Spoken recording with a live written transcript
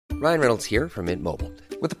Ryan Reynolds here from Mint Mobile.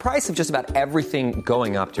 With the price of just about everything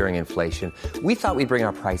going up during inflation, we thought we'd bring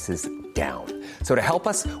our prices down. So to help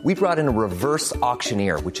us, we brought in a reverse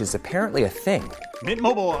auctioneer, which is apparently a thing. Mint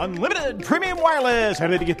Mobile Unlimited Premium Wireless. How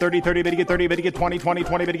to get 30, 30, bit to get 30, bit to get 20, 20,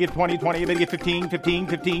 20, bit to get 20, 20, bit to get 15, 15,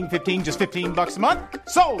 15, 15, just $15 a month?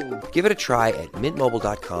 Sold! Give it a try at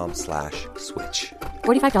mintmobile.com/switch.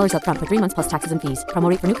 $45 up front for 3 months plus taxes and fees. Promo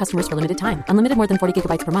rate for new customers for limited time. Unlimited more than 40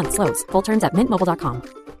 gigabytes per month. Slows full terms at mintmobile.com.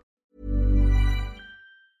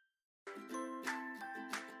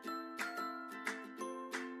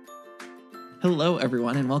 Hello,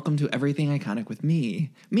 everyone, and welcome to Everything Iconic with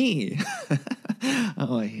me.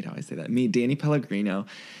 Oh, I hate how I say that. Me, Danny Pellegrino.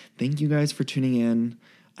 Thank you guys for tuning in.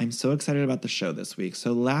 I'm so excited about the show this week.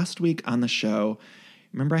 So last week on the show,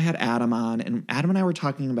 remember I had Adam on, and Adam and I were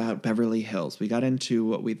talking about Beverly Hills. We got into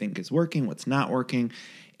what we think is working, what's not working,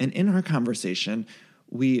 and in our conversation,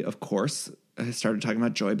 we, of course, started talking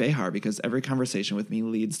about Joy Behar because every conversation with me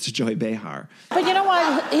leads to Joy Behar. But you know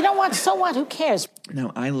what? So what? Who cares?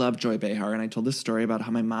 No, I love Joy Behar, and I told this story about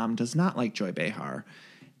how my mom does not like Joy Behar.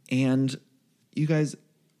 And you guys,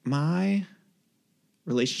 my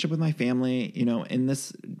relationship with my family, you know, in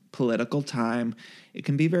this political time, it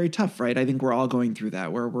can be very tough, right? I think we're all going through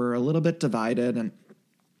that, where we're a little bit divided and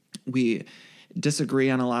we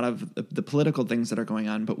disagree on a lot of the political things that are going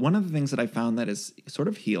on. But one of the things that I found that is sort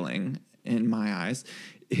of healing in my eyes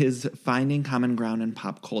is finding common ground in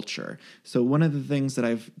pop culture. So one of the things that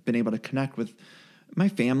I've been able to connect with my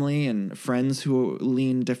family and friends who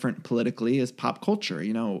lean different politically is pop culture.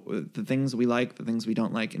 You know, the things we like, the things we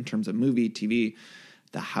don't like in terms of movie, TV,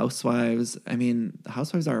 the Housewives. I mean, the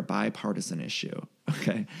Housewives are a bipartisan issue,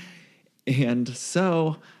 okay? And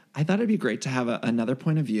so I thought it'd be great to have another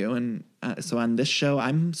point of view. And so on this show,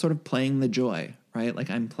 I'm sort of playing the Joy, right? Like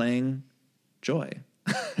I'm playing Joy.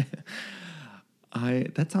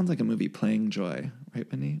 That sounds like a movie, Playing Joy,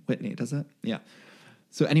 right, Whitney? Whitney, does it? Yeah.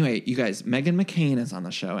 So anyway, you guys, Meghan McCain is on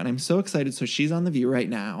the show, and I'm so excited. So she's on The View right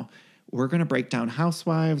now. We're going to break down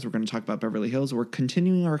Housewives. We're going to talk about Beverly Hills. We're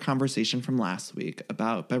continuing our conversation from last week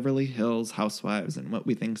about Beverly Hills Housewives and what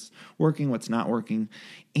we think's working, what's not working.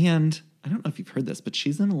 And I don't know if you've heard this, but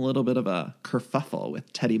she's in a little bit of a kerfuffle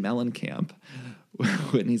with Teddi Mellencamp.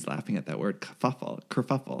 Whitney's laughing at that word,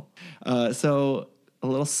 kerfuffle. So a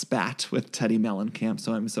little spat with Teddi Mellencamp,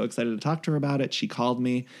 so I'm so excited to talk to her about it. She called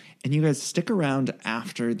me, and you guys stick around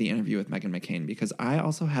after the interview with Meghan McCain because I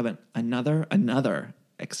also have another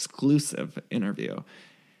exclusive interview.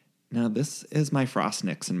 Now, this is my Frost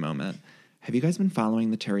Nixon moment. Have you guys been following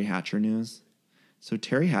the Terry Hatcher news? So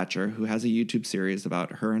Terry Hatcher, who has a YouTube series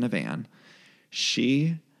about her in a van,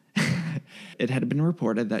 it had been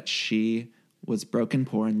reported that she was broken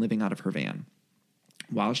poor and living out of her van.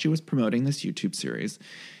 While she was promoting this YouTube series,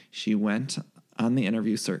 she went on the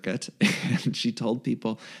interview circuit and she told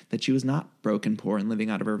people that she was not broken poor and living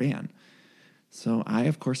out of her van. So I,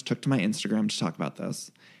 of course, took to my Instagram to talk about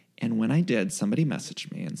this. And when I did, somebody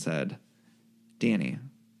messaged me and said, Danny,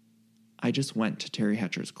 I just went to Terry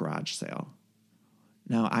Hatcher's garage sale.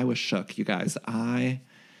 Now, I was shook, you guys. I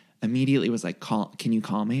immediately was like, can you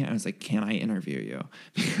call me? I was like, can I interview you?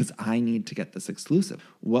 Because I need to get this exclusive.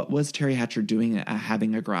 What was Terry Hatcher doing at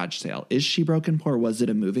having a garage sale? Is she broken poor? Was it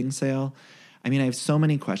a moving sale? I mean, I have so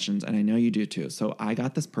many questions, and I know you do too. So I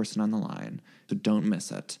got this person on the line, so don't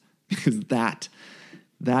miss it. Because that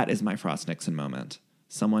is my Frost Nixon moment.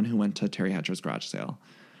 Someone who went to Terry Hatcher's garage sale.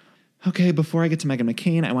 Okay, before I get to Meghan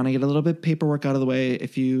McCain, I want to get a little bit of paperwork out of the way.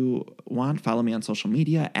 If you want, follow me on social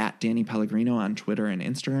media at Danny Pellegrino on Twitter and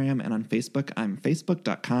Instagram. And on Facebook, I'm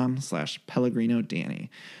facebook.com/PellegrinoDanny.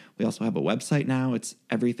 We also have a website now. It's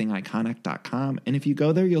everythingiconic.com. And if you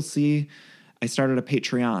go there, you'll see I started a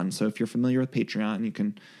Patreon. So if you're familiar with Patreon, you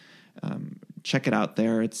can check it out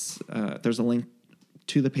there. There's a link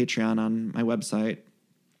to the Patreon on my website.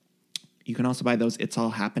 You can also buy those It's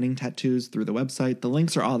All Happening tattoos through the website. The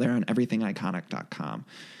links are all there on everythingiconic.com.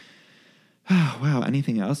 Oh, wow,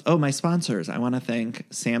 anything else? Oh, my sponsors. I want to thank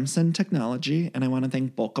Samson Technology, and I want to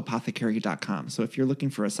thank bulkapothecary.com. So if you're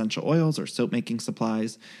looking for essential oils or soap-making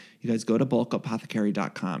supplies, you guys go to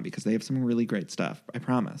bulkapothecary.com because they have some really great stuff. I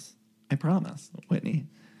promise, Whitney.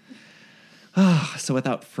 So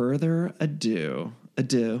without further ado.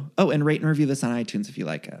 Oh, and rate and review this on iTunes if you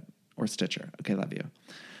like it, or Stitcher. Okay, love you.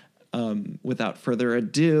 Without further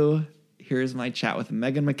ado, here's my chat with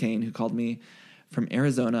Meghan McCain, who called me from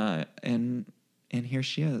Arizona, and here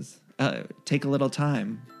she is. Take a little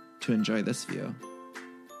time to enjoy this view.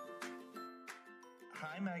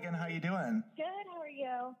 Hi, Meghan. How you doing? Good. How are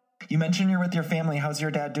you? You mentioned you're with your family. How's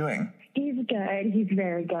your dad doing? He's good. He's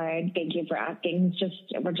very good. Thank you for asking.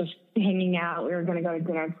 We're just hanging out. We were going to go to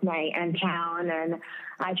dinner tonight in town, and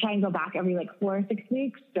I try and go back every 4 or 6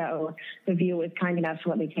 weeks. So the View was kind enough to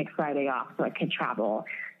let me take Friday off so I could travel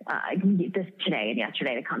this today and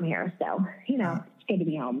yesterday to come here. So, it's good to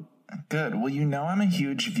be home. Good. Well, I'm a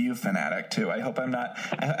huge View fanatic, too. I hope I'm not...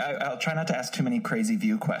 I'll try not to ask too many crazy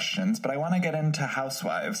View questions, but I want to get into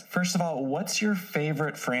Housewives. First of all, what's your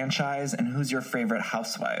favorite franchise and who's your favorite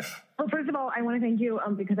housewife? Well, first of all, I want to thank you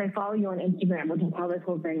because I follow you on Instagram, which is how this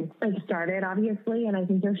whole thing started, obviously, and I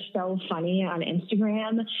think you're so funny on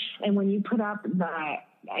Instagram. And when you put up the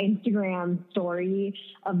Instagram story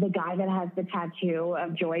of the guy that has the tattoo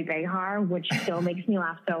of Joy Behar, which still makes me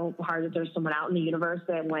laugh so hard that there's someone out in the universe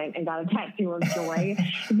that went and got a tattoo of Joy.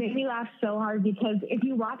 It made me laugh so hard because if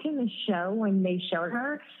you watch in the show when they showed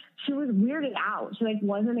her, she was weirded out. She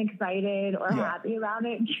wasn't excited or happy about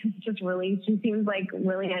it. She seems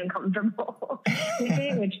really uncomfortable with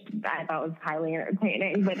it, which I thought was highly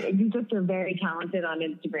entertaining. But you just are very talented on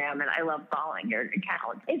Instagram, and I love following your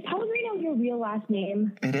account. Is Pellegrino your real last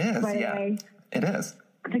name? It is, by the way? It is.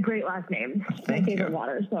 It's a great last name. Thank my favorite you.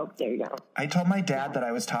 water, so there you go. I told my dad that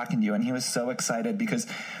I was talking to you, and he was so excited because,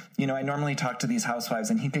 I normally talk to these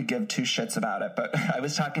housewives, and he could give two shits about it. But I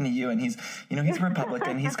was talking to you, and he's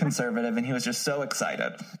Republican, he's conservative, and he was just so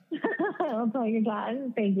excited. I'll tell your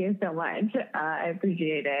dad. Thank you so much. I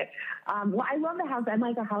appreciate it. Well, I love the house. I'm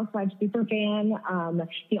a Housewives super fan.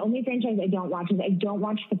 The only franchise I don't watch is I don't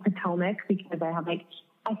watch the Potomac because I have a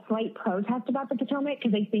slight protest about the Potomac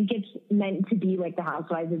because I think it's meant to be like the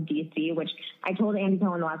Housewives of DC, which I told Andy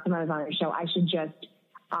Cohen the last time I was on his show, I should just,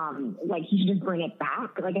 he should just bring it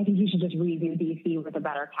back. I think he should just redo DC with a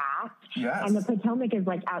better cast. Yes. And the Potomac is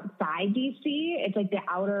outside DC. It's the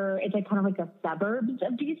outer, it's kind of the suburbs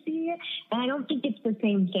of DC. And I don't think it's the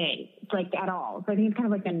same thing, at all. So I think it's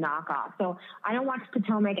kind of a knockoff. So I don't watch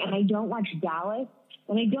Potomac and I don't watch Dallas.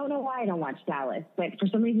 And I don't know why I don't watch Dallas, but for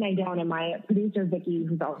some reason I don't. And my producer, Vicky,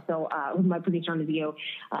 who's also who's my producer on The View,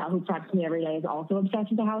 who texts me every day, is also obsessed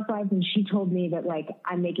with the Housewives. And she told me that,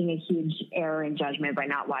 I'm making a huge error in judgment by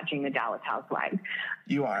not watching the Dallas Housewives.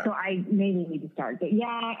 You are. So I maybe need to start. But yeah,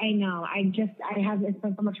 I know. I have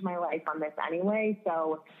spent so much of my life on this anyway.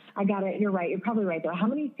 So I got it. You're right. You're probably right, though. How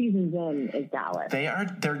many seasons in is Dallas?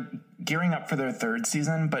 They're gearing up for their third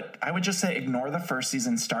season, but I would just say ignore the first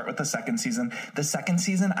season, start with the second season. The second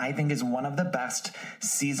season, I think, is one of the best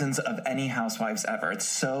seasons of any Housewives ever. It's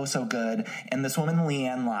so, so good. And this woman,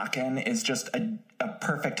 Leanne Locken, is just a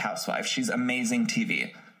perfect housewife. She's amazing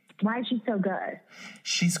TV. Why is she so good?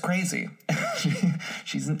 She's crazy.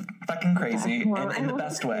 She's fucking crazy in the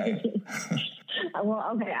best way.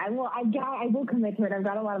 Well, okay. I will commit to it. I've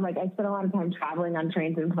got a lot of I spent a lot of time traveling on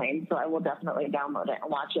trains and planes, so I will definitely download it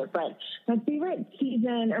and watch it. But my favorite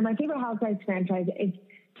season or my favorite Housewives franchise is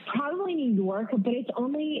probably New York, but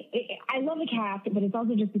I love the cast, but it's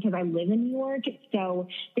also just because I live in New York. So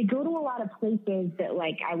they go to a lot of places that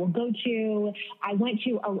I will go to. I went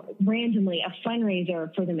to randomly a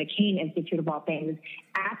fundraiser for the McCain Institute of all things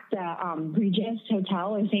at the Regis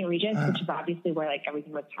Hotel or St. Regis, which is obviously where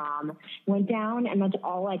everything with Tom went down. And that's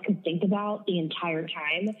all I could think about the entire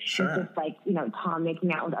time. Sure. It's just Tom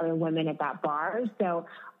making out with other women at that bar. So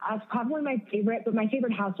that's probably my favorite, but my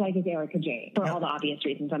favorite housewife is Erica Jane for all the obvious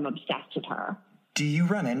reasons. I'm obsessed with her. Do you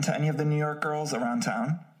run into any of the New York girls around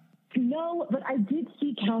town? No, but I did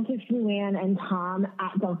see Countess Luann and Tom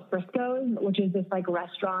at Del Frisco's, which is this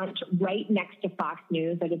restaurant right next to Fox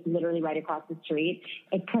News. It's literally right across the street.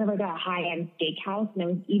 It's kind of a high-end steakhouse, and I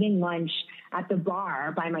was eating lunch at the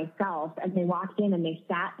bar by myself, and they walked in and they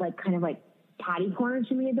sat potty corner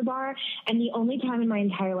to me at the bar. And the only time in my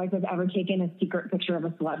entire life I've ever taken a secret picture of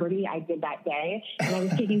a celebrity, I did that day. And I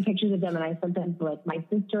was taking pictures of them, and I sent them to my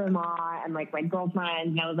sister-in-law and my girlfriend.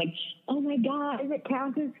 And I was oh my God, is it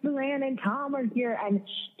Countess Luann and Tom are here? And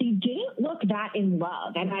they didn't look that in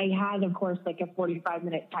love. And I had, of course, a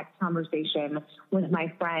 45-minute text conversation with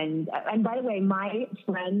my friend. And by the way, my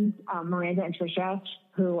friends, Miranda and Trisha,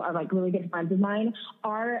 who are really good friends of mine,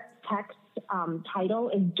 our text title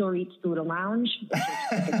is Dorit's Food Lounge, which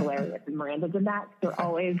is hilarious. And Miranda did that. They're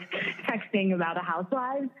always texting about a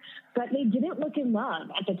housewife, but they didn't look in love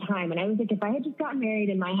at the time. And I was if I had just gotten married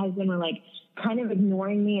and my husband were kind of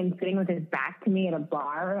ignoring me and sitting with his back to me at a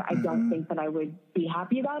bar, I don't think that I would be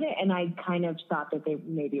happy about it. And I kind of thought that they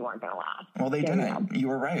maybe weren't going to last. Well, they didn't. You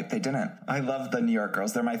were right. They didn't. I love the New York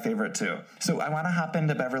girls. They're my favorite too. So I want to hop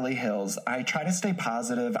into Beverly Hills. I try to stay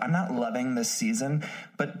positive. I'm not loving this season,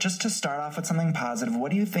 but just to start off with something positive,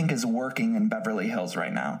 what do you think is working in Beverly Hills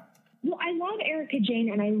right now? Well, I love Erica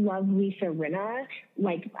Jane and I love Lisa Rinna.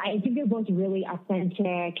 Like, I think they're both really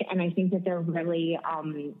authentic, and I think that they're really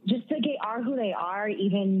just like they are who they are,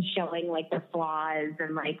 even showing like their flaws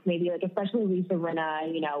and like maybe like especially Lisa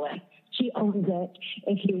Rinna, you know, like she owns it,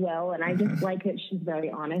 if you will. And I just like that she's very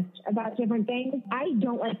honest about different things. I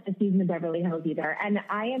don't like the season of Beverly Hills either, and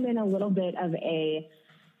I am in a little bit of a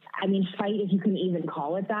fight, if you can even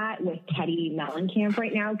call it that, with Teddi Mellencamp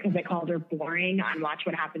right now, because I called her boring on Watch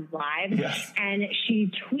What Happens Live. Yes. And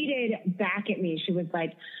she tweeted back at me. She was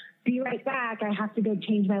like, "Be right back. I have to go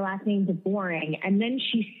change my last name to Boring." And then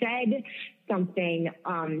she said something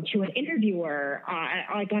to an interviewer,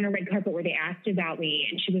 like on a red carpet, where they asked about me.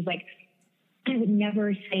 And she was like, "I would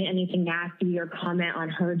never say anything nasty or comment on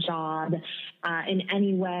her job in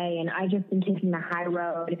any way. And I just been taking the high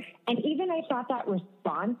road." And even I thought that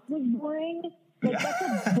response was boring. Like,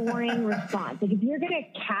 that's a boring response. Like, if you're going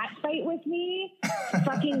to cat fight with me,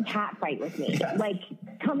 fucking cat fight with me. Yes. Like,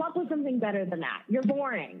 come up with something better than that. You're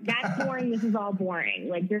boring. That's boring. This is all boring.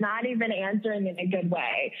 Like, you're not even answering in a good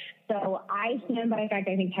way. So I stand by the fact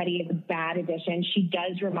I think Teddi is a bad addition. She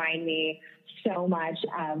does remind me so much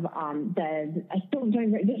of I still don't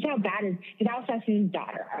remember, this is how bad is Vidal Sassoon's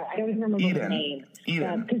daughter. I don't even remember her name.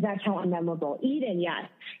 Eden. Because that's how unmemorable. Eden, yes.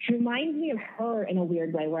 She reminds me of her in a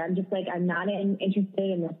weird way, where I'm just like, I'm not interested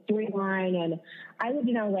in the storyline. And I lived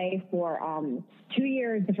in LA for 2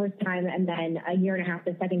 years the first time, and then a year and a half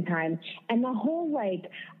the second time. And the whole, like,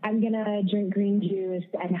 I'm going to drink green juice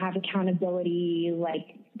and have accountability,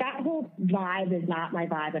 like, that whole vibe is not my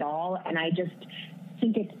vibe at all. And I just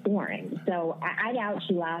think it's boring. So I doubt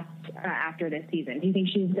she lasts after this season. Do you think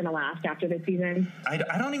she's going to last after this season?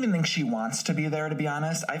 I don't even think she wants to be there, to be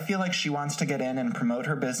honest. I feel like she wants to get in and promote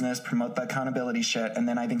her business, promote the accountability shit, and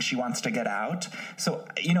then I think she wants to get out. So,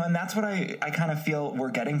 you know, and that's what I kind of feel we're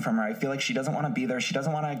getting from her. I feel like she doesn't want to be there. She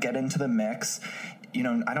doesn't want to get into the mix. You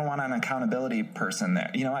know, I don't want an accountability person there.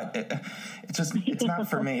 You know, it's not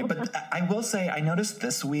for me. But I will say, I noticed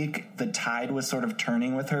this week the tide was sort of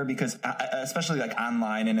turning with her, because especially like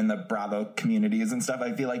online and in the Bravo communities and stuff,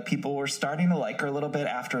 I feel like people were starting to like her a little bit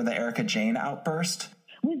after the Erica Jane outburst.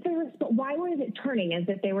 Why was it turning? Is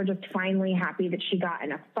it they were just finally happy that she got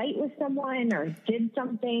in a fight with someone or did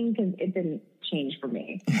something? Because it didn't change for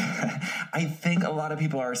me. I think a lot of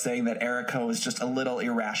people are saying that Erica was just a little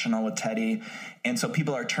irrational with Teddi, and so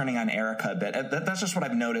people are turning on Erica a bit. That's just what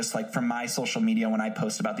I've noticed, like from my social media when I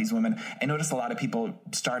post about these women. I noticed a lot of people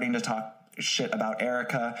starting to talk shit about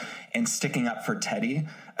Erica and sticking up for Teddi.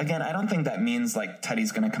 Again, I don't think that means like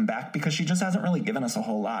Teddi's going to come back, because she just hasn't really given us a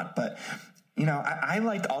whole lot. But you know, I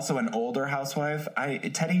liked also an older housewife.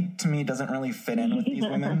 Teddi, to me, doesn't really fit in with these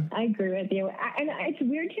women. I agree with you. And it's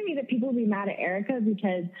weird to me that people be mad at Erica,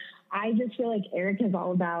 because I just feel like Erica's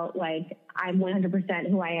all about, like, I'm 100%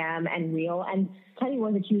 who I am and real. And Teddi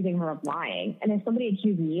was accusing her of lying. And if somebody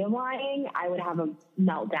accused me of lying, I would have a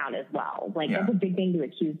meltdown as well. Like, that's a big thing to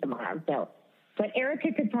accuse someone of. So, but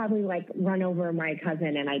Erica could probably, like, run over my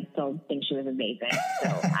cousin, and I still think she was amazing. So,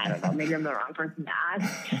 I don't know. Maybe I'm the wrong person to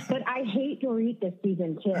ask. But I hate Dorit this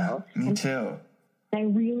season, too. Me too. I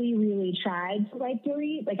really, really tried to like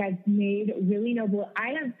Dorit. Like, I've made really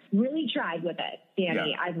I have really tried with it,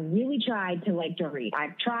 Danny. Yeah. I've really tried to like Dorit.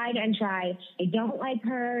 I've tried and tried. I don't like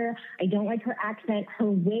her. I don't like her accent, her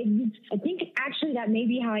wigs. I think actually that may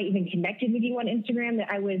be how I even connected with you on Instagram, that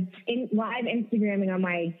I was live Instagramming on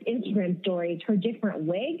my Instagram stories her different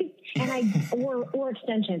wigs and or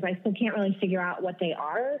extensions. I still can't really figure out what they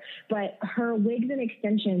are, but her wigs and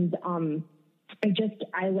extensions,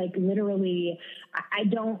 I like literally, I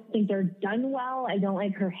don't think they're done well. I don't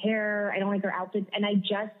like her hair. I don't like her outfits. And I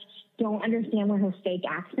just don't understand where her fake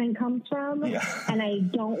accent comes from. Yeah. And I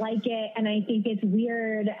don't like it. And I think it's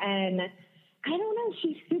weird. And I don't know.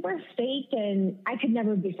 She's super fake, and I could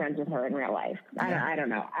never be friends with her in real life. Yeah. I don't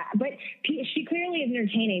know. But she clearly is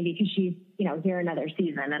entertaining, because she's, you know, here another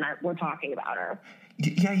season, and we're talking about her.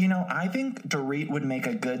 Yeah, you know, I think Dorit would make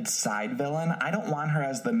a good side villain. I don't want her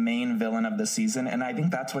as the main villain of the season, and I think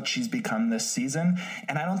that's what she's become this season,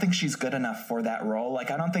 and I don't think she's good enough for that role. Like,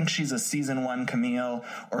 I don't think she's a season 1 Camille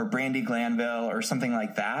or Brandi Glanville or something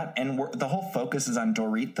like that, and the whole focus is on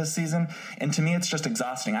Dorit this season, and to me it's just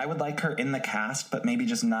exhausting. I would like her in the cast, but maybe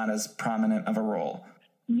just not as prominent of a role.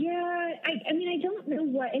 Yeah, I mean, I don't know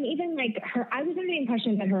what, and even like her, I was under the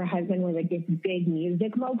impression that her husband was like this big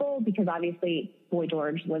music mogul, because obviously Boy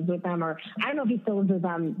George lives with them, or I don't know if he still lives with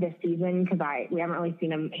them this season, because we haven't really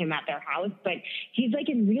seen him at their house, but he's like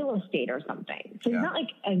in real estate or something. So he's not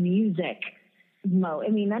like a music I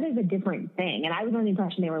mean, that is a different thing. And I was under the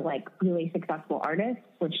impression they were like really successful artists,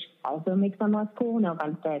 which also makes them less cool. No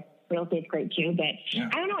offense to Real Estate's great too, but yeah.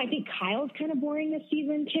 I don't know. I think Kyle's kind of boring this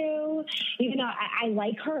season too. Even though I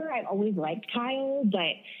like her, I've always liked Kyle,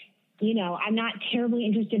 but you know, I'm not terribly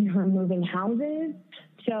interested in her moving houses.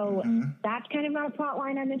 So that's kind of not a plot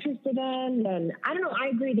line I'm interested in. And I don't know. I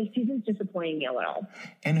agree. This season's disappointing me a little.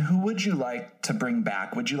 And who would you like to bring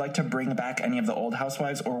back? Would you like to bring back any of the old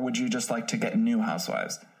housewives, or would you just like to get new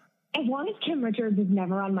housewives? As long as Kim Richards is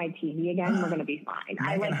never on my TV again, we're going to be fine.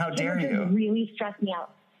 Megan, how dare Kim Richards really stressed me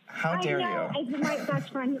out. How dare you? I know. My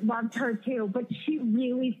best friend loved her too, but she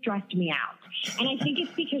really stressed me out. And I think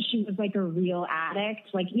it's because she was like a real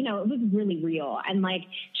addict. Like, you know, it was really real. And like,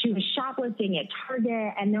 she was shoplifting at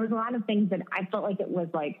Target. And there was a lot of things that I felt like it was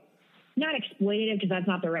like, not exploitative, because that's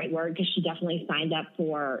not the right word, because she definitely signed up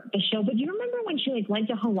for the show. But do you remember when she like went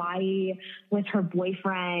to Hawaii with her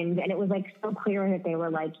boyfriend, and it was like so clear that they were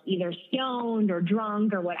like either stoned or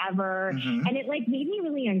drunk or whatever, and it like made me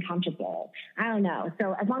really uncomfortable. I don't know.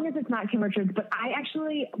 So as long as it's not Kim Richards, but I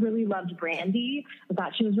actually really loved Brandy. I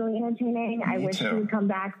thought she was really entertaining. I wish she would come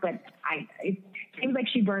back, but it seems like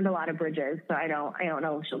she burned a lot of bridges, so I don't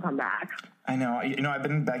know if she'll come back. I know. You know, I've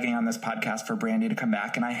been begging on this podcast for Brandy to come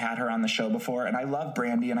back, and I had her on the show before, and I love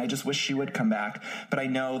Brandy, and I just wish she would come back. But I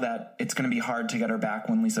know that it's going to be hard to get her back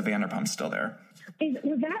when Lisa Vanderpump's still there.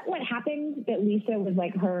 Was that what happened, that Lisa was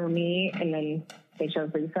like her or me, and then they chose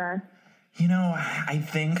Lisa? You know, I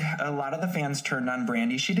think a lot of the fans turned on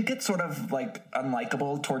Brandy. She did get sort of like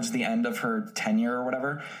unlikable towards the end of her tenure or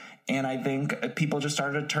whatever. And I think people just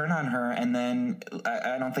started to turn on her. And then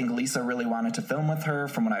I don't think Lisa really wanted to film with her,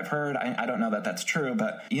 from what I've heard. I don't know that that's true.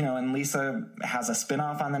 But, you know, and Lisa has a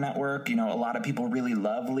spinoff on the network. You know, a lot of people really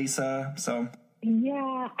love Lisa. So.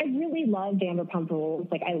 Yeah, I really love Vanderpump Rules.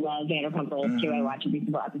 Like, I love Vanderpump Rules, too. I watch every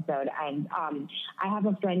single episode. And I have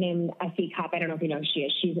a friend named Effie Cup. I don't know if you know who she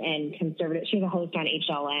is. She's in conservative. She's a host on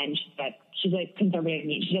HLN. She's a conservative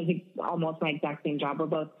media. She does like almost my exact same job. We're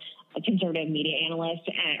both a conservative media analyst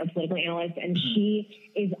or political analyst. And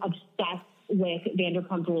she is obsessed with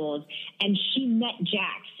Vanderpump Rules, and she met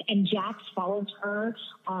Jax, and Jax follows her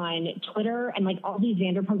on Twitter, and like all these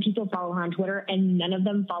Vanderpump people follow her on Twitter, and none of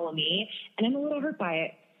them follow me, and I'm a little hurt by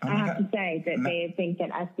it. I have to say that they think that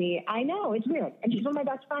Essie, I know, it's weird, and she's one of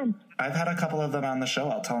my best friends. I've had a couple of them on the show.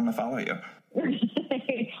 I'll tell them to follow you.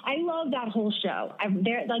 I love that whole show.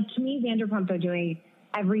 Like, to me, Vanderpump are doing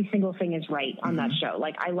every single thing is right on that show.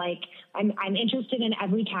 Like, I'm interested in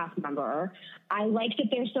every cast member. I like that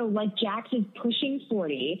they're so, like, Jax is pushing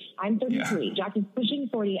 40. I'm 33. Yeah. Jax is pushing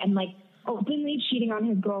 40 and, like, openly cheating on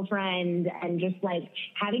his girlfriend and just, like,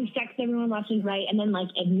 having sex with everyone left and right and then, like,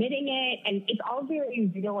 admitting it. And it's all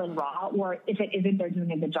very real and raw, or if it isn't, they're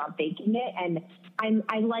doing a good job faking it. And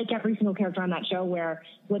I like every single character on that show, where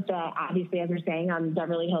with the, obviously, as we're saying, on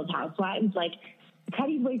Beverly Hills Housewives, like,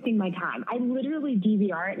 Teddy's wasting my time. I literally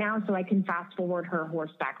DVR it now so I can fast forward her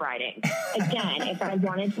horseback riding. Again, if I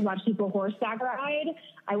wanted to watch people horseback ride,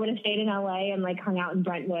 I would have stayed in LA and like hung out in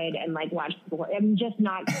Brentwood and like watched people. I'm just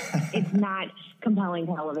not, it's not compelling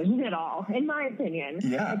television at all, in my opinion.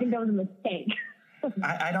 Yeah. I think that was a mistake.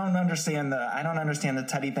 I don't understand the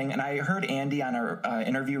Teddy thing. And I heard Andy on her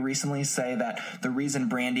interview recently say that the reason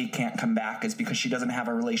Brandy can't come back is because she doesn't have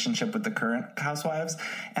a relationship with the current housewives.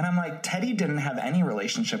 And I'm like, Teddy didn't have any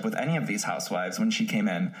relationship with any of these housewives when she came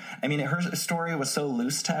in. I mean, her story was so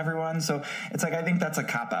loose to everyone. So it's like, I think that's a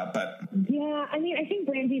cop out, but. Yeah. I mean, I think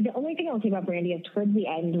Brandy, the only thing I'll say about Brandy is towards the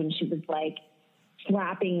end when she was like,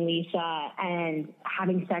 slapping Lisa and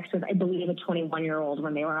having sex with, I believe, a 21-year-old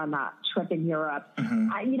when they were on that trip in Europe.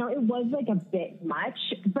 You know, it was like a bit much,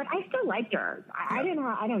 but I still liked her. I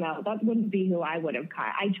don't know. That wouldn't be who I would have cut.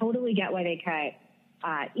 I totally get why they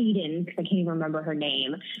cut Eden, because I can't even remember her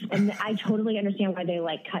name. And I totally understand why they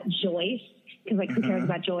like cut Joyce, because like who cares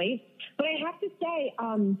about Joyce? But I have to say,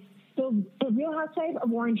 so the Real Housewives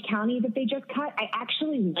of Orange County that they just cut, I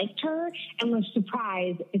actually liked her and was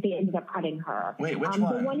surprised that they ended up cutting her. Wait, which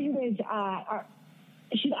one? The one who is,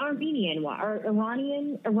 she's Armenian, or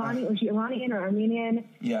Iranian, or she Iranian or Armenian?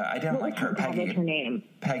 Yeah, I didn't like her. Peggy. What's her name?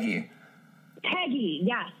 Peggy,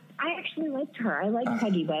 yes. I actually liked her. I liked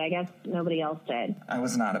Peggy, but I guess nobody else did. I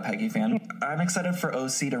was not a Peggy fan. I'm excited for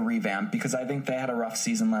OC to revamp, because I think they had a rough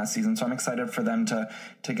season last season, so I'm excited for them to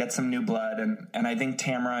get some new blood. And I think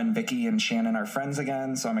Tamra and Vicky and Shannon are friends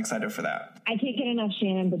again, so I'm excited for that. I can't get enough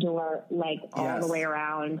Shannon Bedore, like, all the way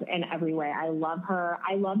around and every way. I love her.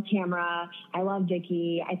 I love Tamra. I love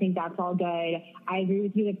Vicky. I think that's all good. I agree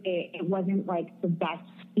with you that it wasn't, like, the best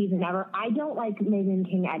season ever. I don't like Megan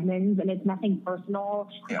King Edmonds, and it's nothing personal.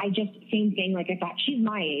 Yeah. I same thing. Like I thought she's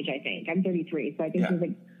my age, I think. I'm 33. So I think she's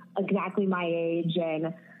like exactly my age.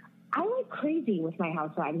 And I like crazy with my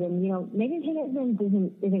housewives, and Megan Higgins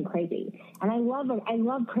isn't crazy, and I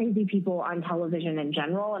love crazy people on television in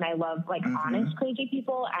general, and I love like honest crazy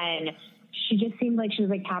people, and she just seemed like she was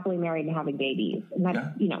like happily married and having babies, and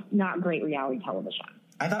that's not great reality television.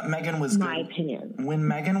 I thought Megan was good. My opinion. When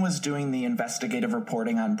Megan was doing the investigative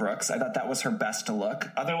reporting on Brooks, I thought that was her best look.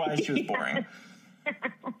 Otherwise, she was boring.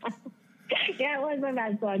 Yeah, it was my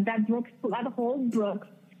best look. That whole Brooks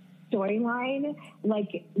storyline like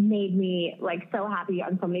made me like so happy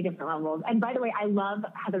on so many different levels. And by the way, I love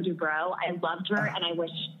Heather Dubrow. I loved her, and I wish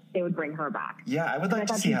they would bring her back. Yeah, I would like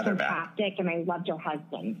to see Heather back. Fantastic, and I loved her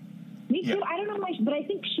husband. Me too. I don't know why, but I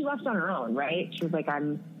think she left on her own, right? She was like,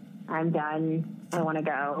 I'm done. I want to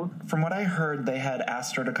go. From what I heard, they had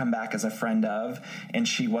asked her to come back as a friend of, and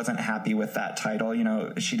she wasn't happy with that title.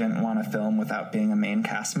 She didn't want to film without being a main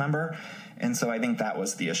cast member, and so I think that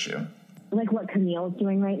was the issue. Like what Camille's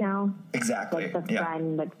doing right now. Exactly. Like the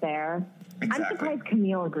friend that's there. Exactly. I'm surprised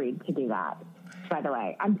Camille agreed to do that, by the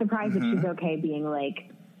way. I'm surprised that she's okay being like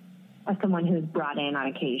someone who's brought in on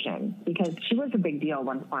occasion, because she was a big deal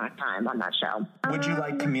once upon a time on that show. Would you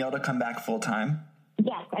like Camille to come back full time?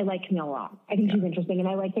 Yes, I like Camille a lot. I think she's interesting, and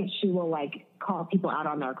I like that she will like call people out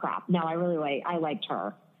on their crap. No, I liked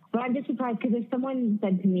her. But I'm just surprised, because if someone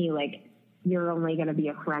said to me like, you're only going to be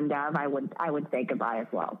a friend of, I would say goodbye as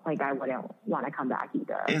well. Like I wouldn't want to come back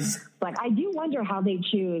either. But I do wonder how they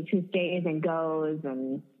choose who stays and goes,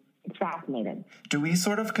 and it's fascinating. Do we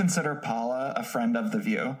sort of consider Paula a friend of The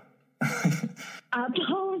View?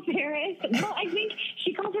 Paula Faris? No, I think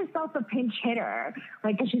she calls herself a pinch hitter,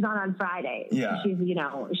 like, because she's on Fridays. Yeah. She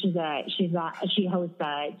hosts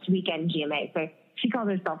a weekend GMA, so she calls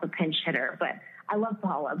herself a pinch hitter. But I love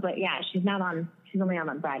Paula, but yeah, she's only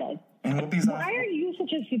on Fridays. And Whoopi's Why are you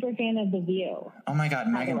such a super fan of The View? Oh my God,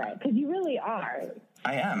 Megan! Because you really are.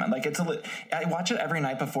 I am. Like I watch it every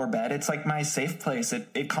night before bed. It's like my safe place.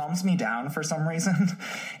 It calms me down for some reason.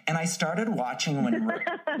 And I started watching when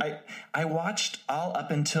I watched all up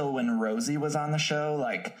until when Rosie was on the show.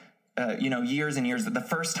 Like years and years. The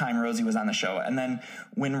first time Rosie was on the show, and then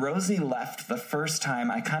when Rosie left the first time,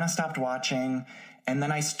 I kind of stopped watching. And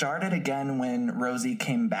then I started again when Rosie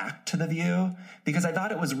came back to The View, because I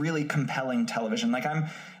thought it was really compelling television. Like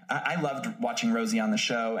I loved watching Rosie on the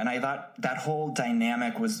show, and I thought that whole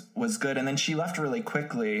dynamic was good. And then she left really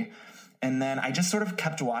quickly, and then I just sort of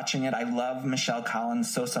kept watching it. I love Michelle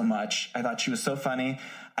Collins so much. I thought she was so funny.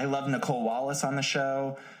 I love Nicole Wallace on the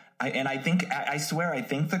show. I swear I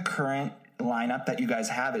think the current lineup that you guys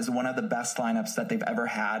have is one of the best lineups that they've ever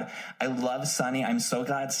had. I love Sunny. I'm so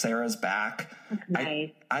glad Sarah's back. Nice.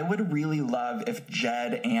 I would really love if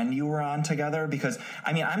Jed and you were on together, because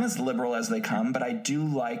I'm as liberal as they come, but I do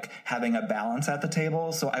like having a balance at the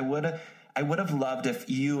table. So I would have loved if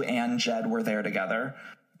you and Jed were there together.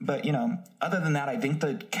 But other than that, I think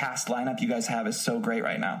the cast lineup you guys have is so great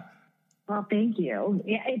right now. Well, thank you.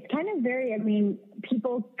 Yeah, it's kind of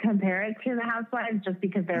people compare it to the Housewives just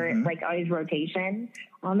because they're like always rotation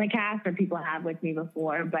on the cast, or people have with me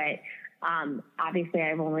before. But obviously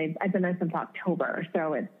I've been there since October,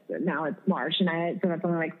 so now it's March, and so that's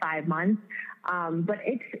only like 5 months. But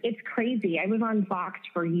it's crazy. I was on Fox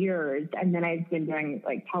for years, and then I've been doing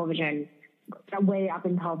like television way up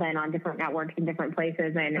until then on different networks in different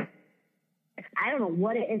places, and I don't know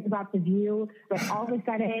what it is about The View, but all of a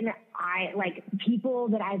sudden I like people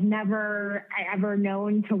that I've never ever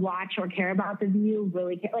known to watch or care about The View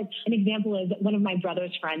really care. Like an example is one of my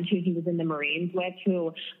brother's friends who he was in the Marines with,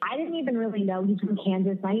 who I didn't even really know. He's from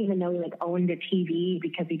Kansas. I didn't even know he like owned a TV,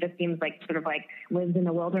 because he just seems like sort of like lives in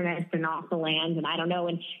the wilderness and off the land. And I don't know.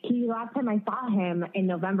 And last time I saw him in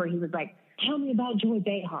November, he was like, "Tell me about Joy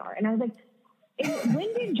Behar." And I was like,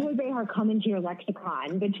 when did Joy Behar come into your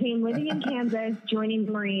lexicon? Between living in Kansas, joining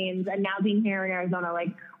the Marines, and now being here in Arizona, like,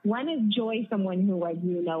 when is Joy someone who like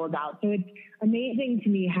you know about? So it's amazing to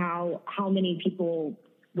me how many people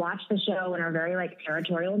watch the show and are very like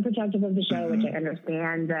territorial and protective of the show, which I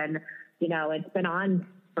understand. And it's been on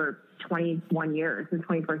for 21 years, the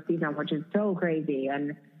 21st season, which is so crazy.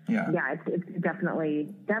 And it's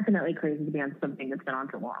definitely crazy to be on something that's been on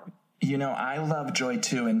so long. I love Joy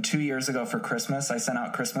too. And 2 years ago for Christmas, I sent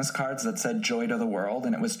out Christmas cards that said "Joy to the World,"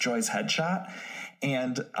 and it was Joy's headshot.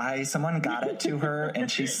 And someone got it to her, and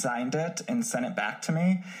she signed it and sent it back to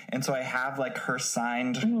me. And so I have like her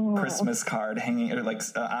signed Christmas card hanging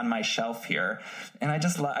on my shelf here. And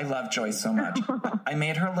I love Joy so much. I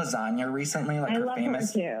made her lasagna recently, like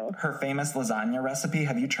her famous lasagna recipe.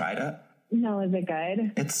 Have you tried it? No, is it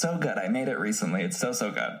good? It's so good. I made it recently. It's so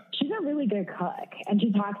good. She's a really good cook, and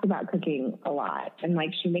she talks about cooking a lot. And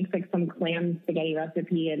like, she makes like some clam spaghetti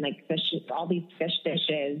recipe and like fish, all these fish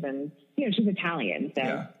dishes. And you know, she's Italian,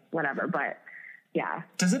 so whatever. But yeah.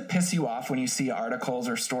 Does it piss you off when you see articles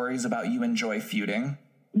or stories about you and Joy feuding?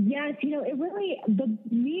 Yes, you know, it really, the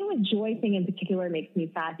me with Joy thing in particular makes me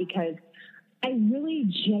sad because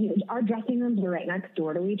our dressing rooms are right next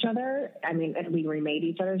door to each other. I mean, we remade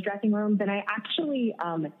each other's dressing rooms, and I actually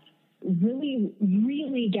really,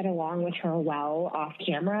 really get along with her well off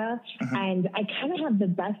camera. Mm-hmm. And I kind of have the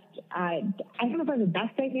best, I don't know if I have the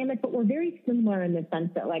best dynamic, but we're very similar in the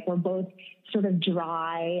sense that like we're both sort of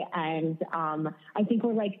dry, and I think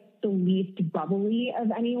we're like the least bubbly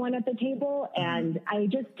of anyone at the table. And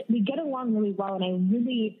we get along really well,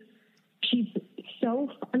 and she's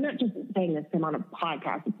so, I'm not just saying this on a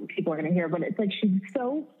podcast that people are going to hear, but it's like she's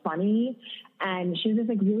so funny, and she's this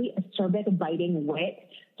like really acerbic, biting wit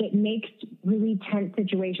that makes really tense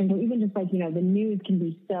situations, or even just like, you know, the news can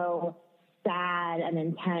be so sad and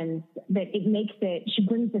intense that she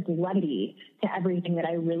brings this levity to everything that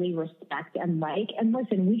I really respect and like. And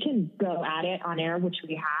listen, we can go at it on air, which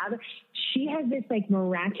we have. She has this like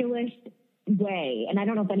miraculous way, and I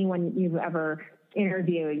don't know if anyone you've ever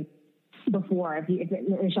interviewed before, if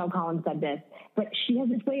Michelle Collins said this, but she has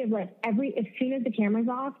this way of like as soon as the camera's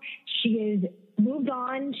off, she is moved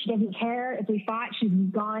on. She doesn't care if we fought. She's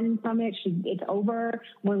gone from it. It's over.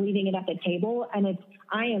 We're leaving it at the table, and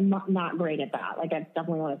I am not great at that. Like, that's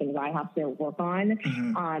definitely one of the things I have to work on.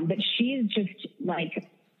 Mm-hmm. But she's just like,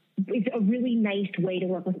 it's a really nice way to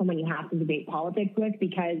work with someone you have to debate politics with,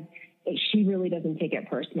 because she really doesn't take it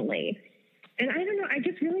personally. And I don't know, I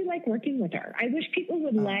just really like working with her. I wish people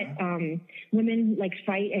would let women like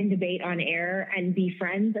fight and debate on air and be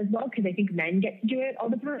friends as well, because I think men get to do it all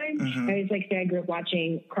the time. Mm-hmm. I always like say I grew up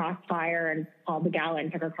watching Crossfire, and Paul Begala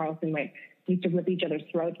and Tucker Carlson like used to rip each other's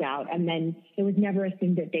throats out, and then it was never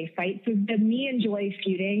assumed that they fight. So the me and Joy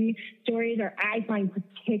feuding stories I find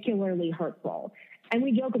particularly hurtful. And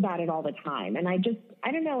we joke about it all the time. And I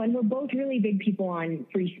don't know, and we're both really big people on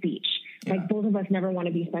free speech. Yeah. Like, both of us never want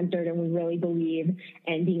to be censored, and we really believe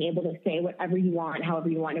in being able to say whatever you want, however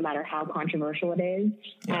you want, no matter how controversial it is.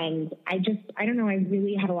 Yeah. And I don't know, I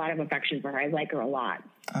really had a lot of affection for her. I like her a lot.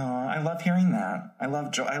 Oh, I love hearing that. I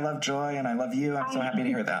love Joy, and I love you. I'm so happy to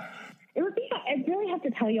hear that. I really have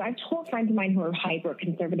to tell you, I've told friends of mine who are hyper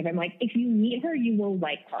conservative, I'm like, if you meet her, you will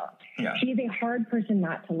like her. Yeah. She is a hard person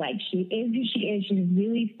not to like. She is who she is. She's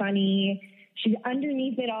really funny. She's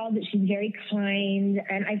underneath it all, but she's very kind.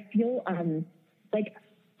 And I feel like,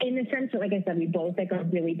 in the sense that, like I said, we both like are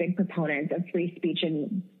really big proponents of free speech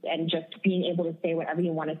and just being able to say whatever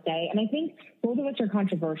you want to say. And I think both of us are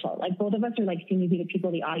controversial. Like, both of us are like seem to be the people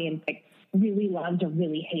in the audience like really loved or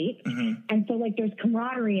really hate. Mm-hmm. And so like there's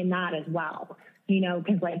camaraderie in that as well, you know,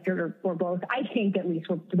 because like we're both, I think at least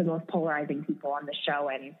we're the most polarizing people on the show,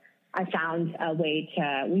 and I found a way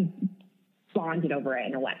we bonded over it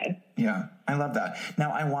in a way. Yeah, I love that.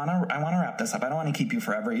 Now I want to wrap this up. I don't want to keep you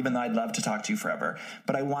forever, even though I'd love to talk to you forever,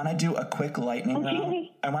 but I want to do a quick lightning round.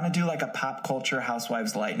 I want to do like a pop culture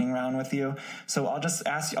housewives lightning round with you. So I'll just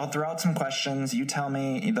ask you, I'll throw out some questions. You tell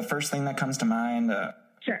me the first thing that comes to mind.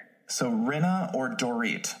 Sure. So Rinna or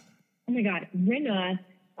Dorit? Oh my God, Rinna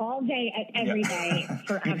all day, every day,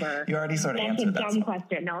 forever. You already sort of answered that. That's a dumb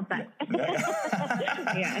question. No offense.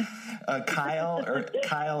 Yeah. Kyle or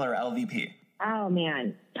LVP? Oh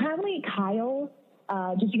man, probably Kyle.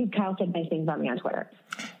 Just because Kyle said nice things about me on Twitter.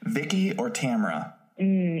 Vicky or Tamra?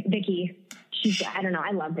 Vicky. I don't know.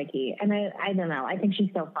 I love Vicky, and I don't know. I think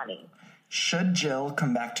she's so funny. Should Jill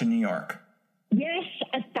come back to New York? Yes,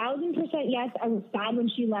 1,000% yes. I was sad when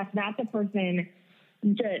she left. That's a person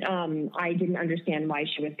that I didn't understand why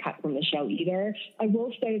she was cut from the show either. I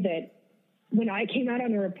will say that when I came out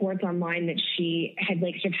on the reports online that she had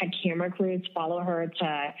like sort of had camera crews follow her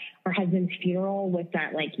to her husband's funeral with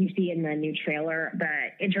that, like you see in the new trailer,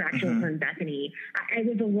 the interaction with her and Bethany, I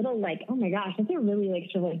was a little like, oh my gosh, that's a really like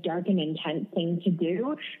sort of like dark and intense thing to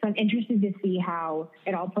do. I'm interested to see how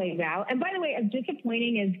it all plays out. And by the way, as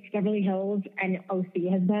disappointing as Beverly Hills and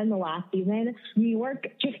OC has been the last season, New York,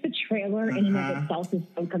 just the trailer in and of itself is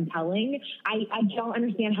so compelling. I don't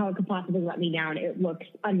understand how it could possibly let me down. It looks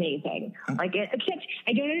amazing. Like, except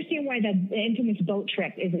I don't understand why the infamous boat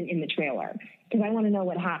trip isn't in the trailer, because I want to know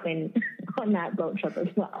what happened on that boat trip as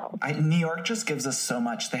well. New York just gives us so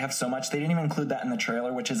much. They have so much. They didn't even include that in the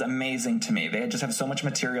trailer, which is amazing to me. They just have so much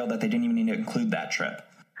material that they didn't even need to include that trip.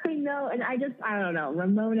 I know, and I don't know.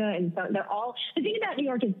 Ramona and so they're all. The thing about New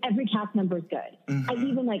York is every cast member is good. Mm-hmm. I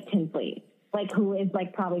even like Tinsley. like who is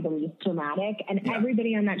like probably the least dramatic, and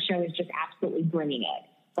everybody on that show is just absolutely bringing it.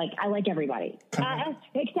 Like, I like everybody,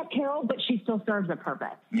 except Carol, but she still serves a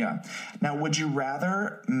purpose. Yeah. Now, would you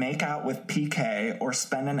rather make out with PK or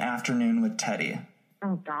spend an afternoon with Teddy?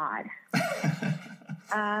 Oh, God.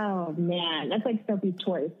 Oh, man. That's like Sophie's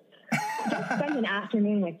Choice. I'd spend an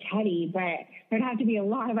afternoon with Teddy, but there'd have to be a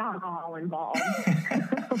lot of alcohol involved.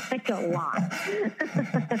 Like a lot.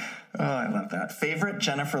 Oh, I love that. Favorite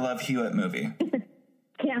Jennifer Love Hewitt movie?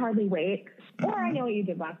 Can't Hardly Wait. Or I Know What You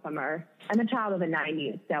Did Last Summer. I'm a child of the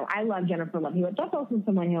 90s, so I love Jennifer Love Hewitt. That's also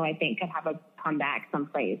someone who I think could have a comeback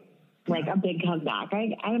someplace, like a big comeback.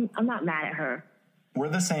 I'm not mad at her. We're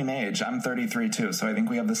the same age. I'm 33 too, so I think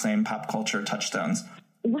we have the same pop culture touchstones.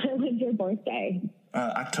 When's your birthday?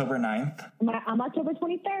 October 9th. I'm October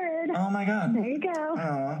 23rd. Oh my God. There you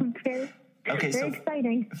go. Very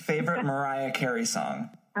exciting. Favorite Mariah Carey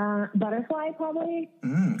song? Butterfly, probably.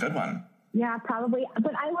 Good one. Yeah, probably.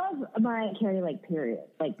 But I love Mariah Carey, like, period.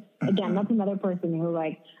 Like, again, that's another person who,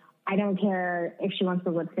 like, I don't care if she wants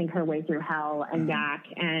to lip sync her way through hell and back,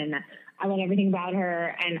 and I love everything about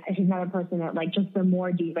her. And she's another person that, like, just the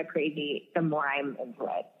more diva crazy, the more I'm into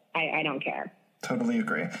it. I don't care. Totally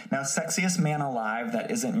agree. Now, sexiest man alive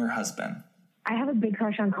that isn't your husband? I have a big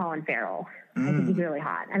crush on Colin Farrell. I think he's really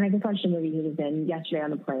hot. And I just watched a movie he was in yesterday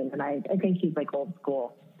on the plane, and I think he's, like, old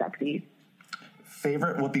school sexy.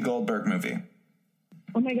 Favorite Whoopi Goldberg movie?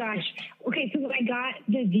 Oh my gosh. Okay, so when I got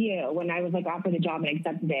The View, when I was like offered the job and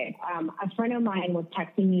accepted it, a friend of mine was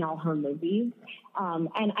texting me all her movies.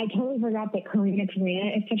 And I totally forgot that Karina is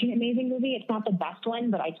such an amazing movie. It's not the best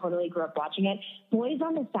one, but I totally grew up watching it. Boys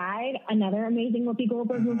on the Side, another amazing Whoopi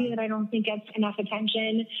Goldberg movie that I don't think gets enough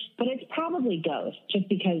attention, but it's probably Ghost, just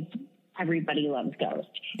because everybody loves Ghost.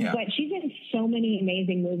 Yeah. But she's in so many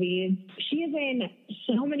amazing movies. She is in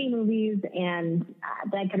so many movies, and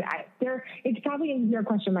it's probably your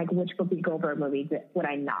question, like, which Whoopi Goldberg movies would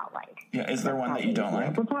I not like? Yeah, is there one that you don't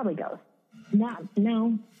like? But probably Ghost.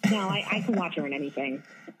 No, I can watch her in anything.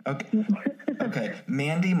 Okay.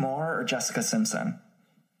 Mandy Moore or Jessica Simpson?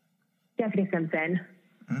 Jessica Simpson.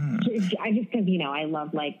 I just because, I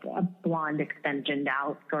love, like, a blonde extensioned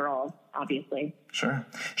out girl, obviously. Sure.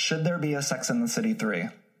 Should there be a Sex and the City 3?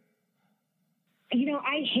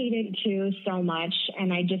 I hated 2 so much,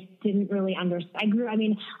 and I just didn't really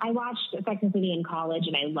understand. I watched Sex and the City in college,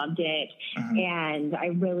 and I loved it, and I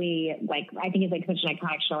really, I think it's, like, such an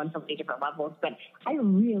iconic show on so many different levels, but I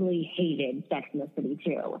really hated Sex and the City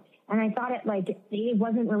 2. And I thought it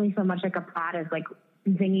wasn't really so much like a plot as, like,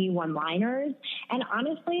 zingy one-liners. And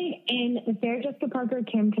honestly, in the Sarah Jessica Parker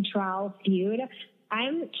Kim Cattrall feud,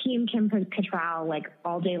 I'm team Kim Cattrall, like,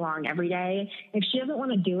 all day long, every day. If she doesn't want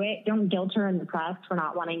to do it, don't guilt her in the press for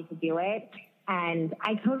not wanting to do it. And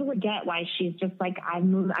I totally get why she's just like,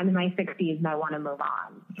 I'm in my 60s and I want to move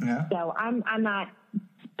on. Yeah. So I'm not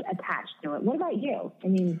attached to it. What about you? Do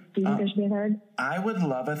you think there should be a third? I would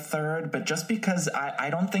love a third, but just because I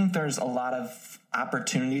don't think there's a lot of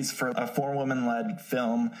opportunities for a 4-woman-led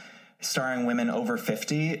film starring women over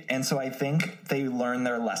 50. And so I think they learned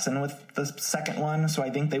their lesson with the second one. So I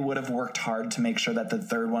think they would have worked hard to make sure that the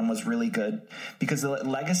third one was really good, because the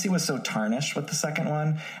legacy was so tarnished with the second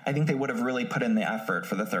one. I think they would have really put in the effort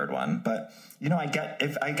for the third one. But, I get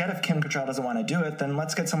if Kim Cattrall doesn't want to do it, then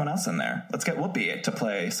let's get someone else in there. Let's get Whoopi to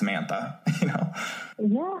play Samantha, Yeah.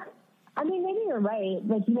 Maybe you're right.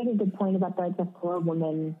 Like, you make a good point about, like, the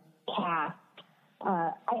 4-woman cast.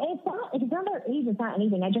 It's not their age, it's not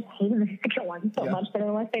anything. I just hated the second one so much that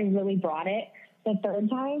unless they really brought it the third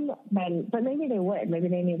time, but maybe they would. Maybe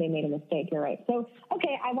they knew they made a mistake. You're right. So,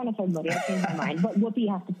 okay, I want a third movie. I changed my mind. But Whoopi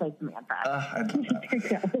has to play Samantha. I'd love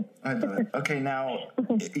that. I'd love it. Okay, now,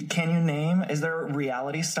 can you name, is there a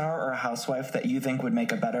reality star or a housewife that you think would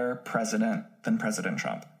make a better president than President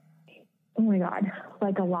Trump? Oh, my God.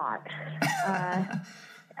 Like, a lot.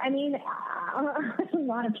 A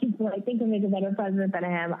lot of people, I think, would make a better president than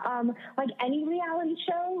him. Like any reality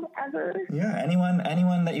show ever? Yeah, anyone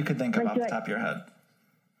that you could think of off the top of your head.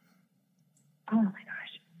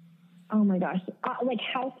 Oh my gosh. Like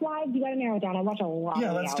Housewives, you got to narrow it down. I watch a lot.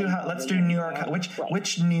 Yeah, let's do New York.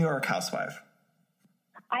 Which New York housewife?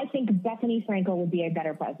 I think Bethany Frankel would be a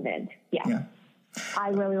better president. Yeah. I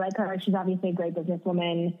really like her. She's obviously a great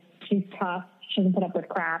businesswoman. She's tough. She doesn't put up with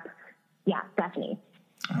crap. Yeah, Bethany.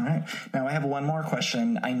 All right. Now I have one more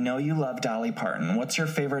question. I know you love Dolly Parton. What's your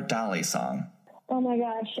favorite Dolly song? Oh my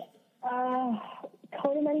gosh.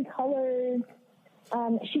 Coat of Many Colors.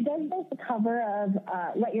 She does this cover of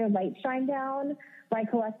Let Your Light Shine Down by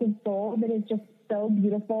Collective Soul that is just so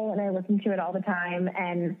beautiful, and I listen to it all the time.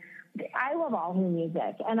 And I love all her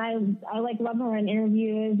music, and I like love her in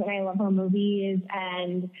interviews, and I love her movies,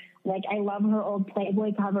 and like I love her old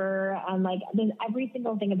Playboy cover, and like there's every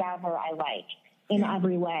single thing about her I like in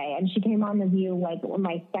every way. And she came on The View like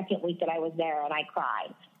my second week that I was there, and I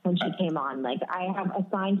cried when she came on. Like I have a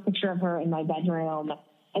signed picture of her in my bedroom.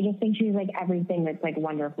 I just think she's like everything that's like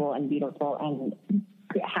wonderful and beautiful and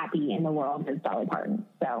happy in the world is Dolly Parton.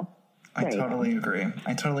 So. I totally agree.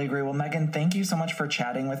 Well, Megan, thank you so much for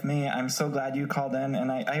chatting with me. I'm so glad you called in,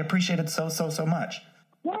 and I appreciate it so much.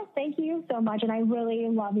 Yes, thank you so much. And I really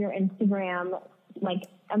love your Instagram. Like,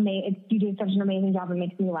 you do such an amazing job. It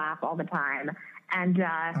makes me laugh all the time. And,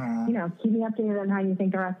 keep me updated on how you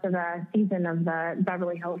think the rest of the season of the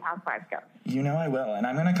Beverly Hills Housewives goes. You know I will. And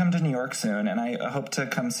I'm going to come to New York soon, and I hope to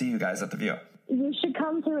come see you guys at The View. You should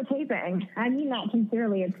come to a taping. I mean that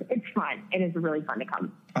sincerely. It's fun. It is really fun to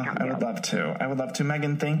come. I would love to.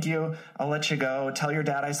 Megan, thank you. I'll let you go. Tell your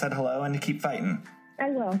dad I said hello and to keep fighting.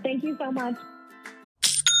 I will. Thank you so much.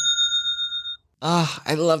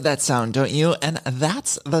 I love that sound, don't you? And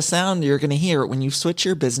that's the sound you're going to hear when you switch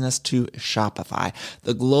your business to Shopify,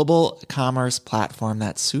 the global commerce platform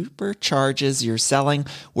that supercharges your selling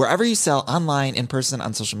wherever you sell online, in person,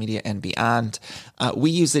 on social media, and beyond. We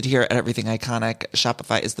use it here at Everything Iconic.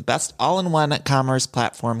 Shopify is the best all-in-one commerce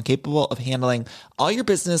platform capable of handling all your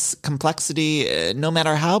business complexity, no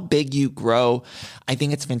matter how big you grow. I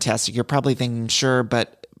think it's fantastic. You're probably thinking, sure,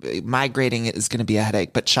 but migrating is going to be a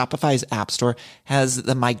headache, but Shopify's App Store has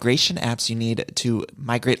the migration apps you need to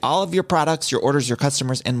migrate all of your products, your orders, your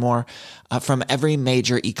customers, and more from every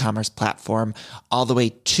major e-commerce platform all the way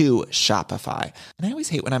to Shopify. And I always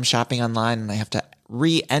hate when I'm shopping online and I have to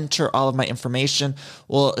re-enter all of my information.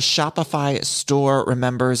 Well, Shopify Store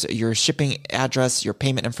remembers your shipping address, your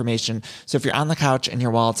payment information. So if you're on the couch and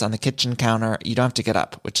your wallet's on the kitchen counter, you don't have to get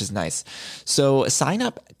up, which is nice. So sign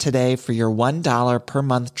up today for your $1 per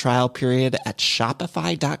month trial period at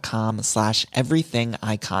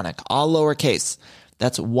shopify.com/everythingiconic, all lowercase.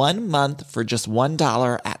 That's 1 month for just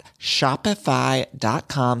 $1 at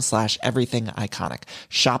shopify.com/everythingiconic.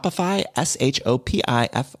 Shopify,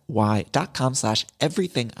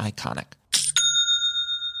 SHOPIFY.com/everythingiconic.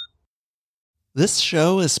 This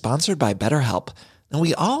show is sponsored by BetterHelp. And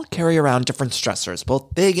we all carry around different stressors,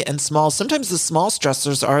 both big and small. Sometimes the small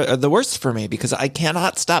stressors are the worst for me because I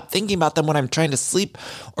cannot stop thinking about them when I'm trying to sleep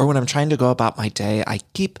or when I'm trying to go about my day. I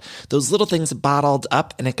keep those little things bottled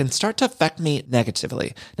up and it can start to affect me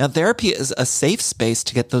negatively. Now, therapy is a safe space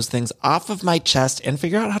to get those things off of my chest and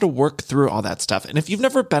figure out how to work through all that stuff. And if you've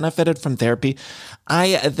never benefited from therapy,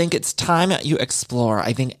 I think it's time you explore.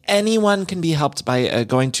 I think anyone can be helped by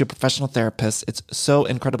going to a professional therapist. It's so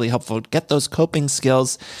incredibly helpful. Get those coping skills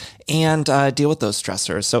and deal with those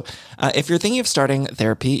stressors. So if you're thinking of starting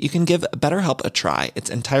therapy, you can give BetterHelp a try. It's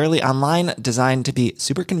entirely online, designed to be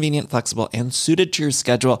super convenient, flexible, and suited to your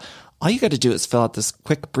schedule. All you got to do is fill out this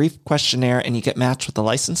quick, brief questionnaire and you get matched with a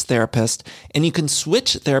licensed therapist, and you can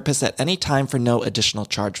switch therapists at any time for no additional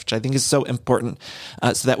charge, which I think is so important.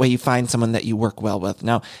 So that way you find someone that you work well with.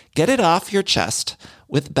 Now, get it off your chest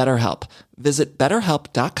with BetterHelp. Visit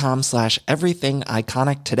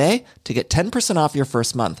BetterHelp.com/everythingiconic today to get 10% off your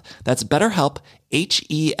first month. That's BetterHelp,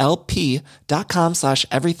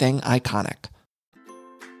 HELP.com/everythingiconic.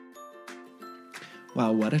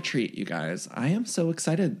 Wow, what a treat, you guys. I am so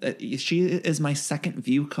excited. She is my second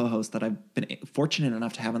View co-host that I've been fortunate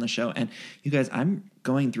enough to have on the show. And you guys, I'm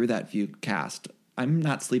going through that View cast. I'm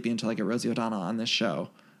not sleeping until I get Rosie O'Donnell on this show.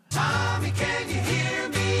 Tommy, can you hear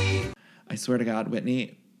me? I swear to God,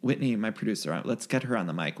 Whitney, my producer, let's get her on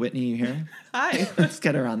the mic. Whitney, you here? Hi. Let's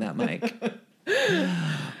get her on that mic.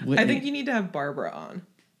 I think you need to have Barbara on.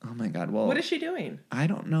 Oh, my God. Well, what is she doing? I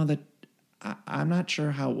don't know that. I'm not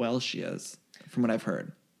sure how well she is. From what I've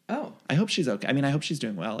heard. Oh. I hope she's okay. I mean, I hope she's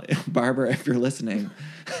doing well. Barbara, if you're listening.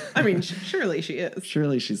 I mean, surely she is.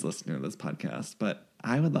 Surely she's listening to this podcast. But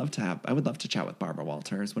I would love to chat with Barbara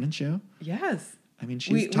Walters, wouldn't you? Yes. I mean,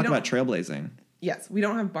 she's talking about trailblazing. Yes. We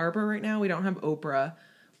don't have Barbara right now. We don't have Oprah.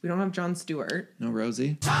 We don't have Jon Stewart. No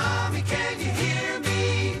Rosie. Tommy, can you hear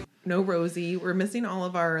me? No Rosie. We're missing all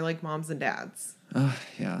of our moms and dads.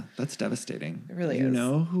 Yeah, that's devastating. It really is. You is.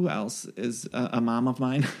 know who else is a mom of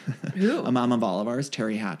mine? Who? A mom of all of ours?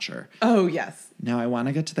 Terry Hatcher. Oh, yes. Now, I want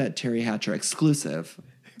to get to that Terry Hatcher exclusive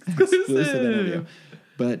interview.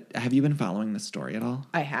 But have you been following this story at all?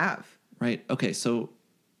 I have. Right. Okay, so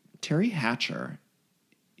Terry Hatcher,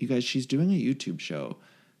 you guys, she's doing a YouTube show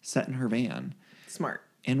set in her van. Smart.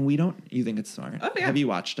 And you think it's smart? Oh, yeah. Have you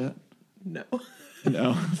watched it? No.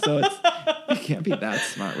 No. So you can't be that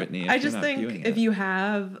smart, Whitney. I just think if you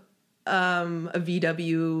have a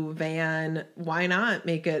VW van. Why not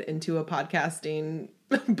make it into a podcasting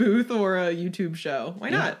booth or a YouTube show? Why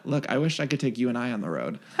not? Look, I wish I could take you and I on the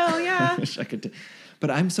road. Hell yeah. I wish I could.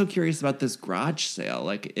 But I'm so curious about this garage sale.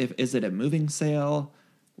 Like, is it a moving sale?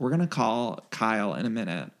 We're going to call Kyle in a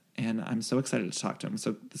minute, and I'm so excited to talk to him.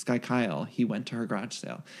 So this guy, Kyle, he went to her garage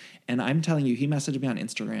sale. And I'm telling you, he messaged me on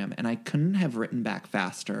Instagram, and I couldn't have written back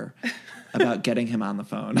faster about getting him on the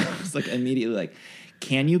phone. I was like, immediately like,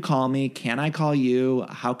 can you call me? Can I call you?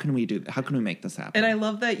 How can we make this happen? And I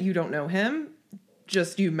love that you don't know him.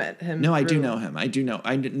 Just you met him. No, I do know him. I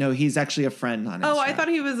know he's actually a friend on Instagram. Oh, I thought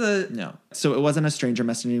he was No. So it wasn't a stranger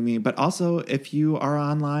messaging me, but also if you are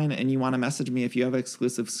online and you want to message me, if you have an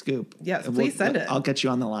exclusive scoop. Yes, please send it. I'll get you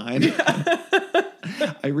on the line.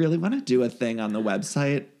 I really want to do a thing on the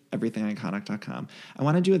website, everythingiconic.com. I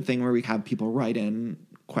want to do a thing where we have people write in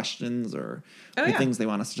questions or things they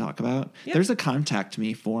want us to talk about. Yep. There's a contact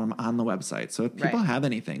me form on the website. So if people have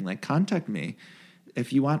anything, like, contact me.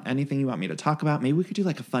 If you want anything you want me to talk about, maybe we could do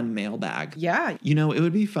like a fun mailbag. Yeah. You know, it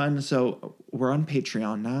would be fun. So we're on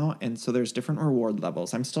Patreon now. And so there's different reward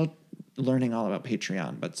levels. I'm still learning all about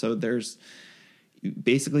Patreon. But so there's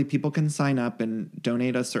basically people can sign up and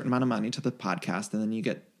donate a certain amount of money to the podcast. And then you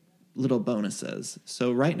get little bonuses.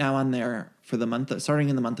 So right now on there for the month, starting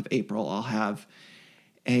in the month of April, I'll have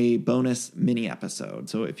a bonus mini episode.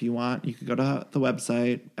 So if you want, you could go to the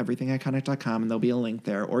website, everythingiconic.com, and there'll be a link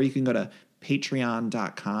there. Or you can go to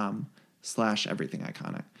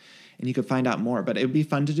patreon.com/everythingiconic. And you could find out more. But it would be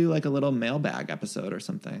fun to do like a little mailbag episode or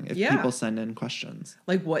something if people send in questions.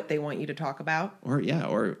 Like what they want you to talk about. Or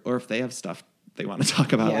if they have stuff they want to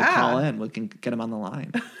talk about, we'll call in. We can get them on the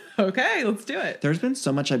line. Okay, let's do it. There's been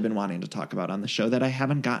so much I've been wanting to talk about on the show that I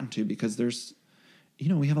haven't gotten to because there's,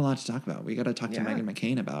 we have a lot to talk about. We got to talk to Meghan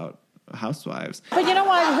McCain about Housewives. But you know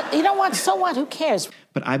what? So what? Who cares?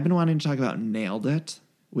 But I've been wanting to talk about Nailed It.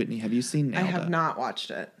 Whitney, have you seen Nailed It? I have not watched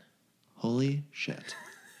it. Holy shit.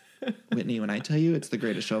 Whitney, when I tell you it's the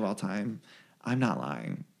greatest show of all time, I'm not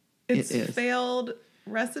lying. It's it is. Failed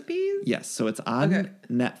Recipes? Yes, so it's on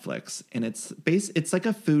Netflix, and it's like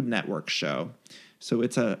a Food Network show. So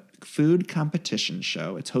it's a food competition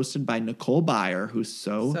show. It's hosted by Nicole Byer, who's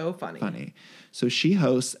so funny. So she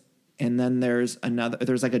hosts, and then there's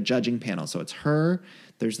like a judging panel. So it's her,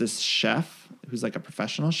 there's this chef who's like a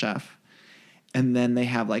professional chef, and then they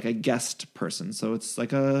have like a guest person. So it's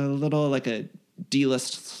like a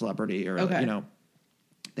D-list celebrity or,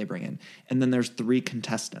 they bring in. And then there's 3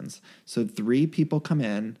 contestants. So 3 people come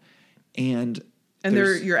in and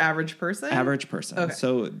they're your average person? Average person. Okay.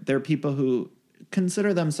 So they're people who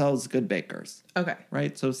consider themselves good bakers. Okay.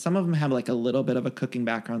 Right? So some of them have like a little bit of a cooking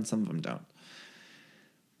background. Some of them don't.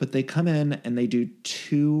 But they come in and they do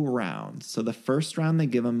 2 rounds. So the first round they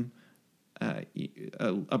give them a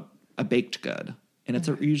baked good. And it's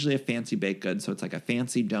usually a fancy baked good. So it's like a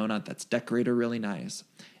fancy donut that's decorated really nice.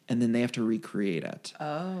 And then they have to recreate it.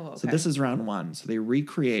 Oh, okay. So this is round 1. So they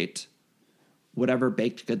recreate whatever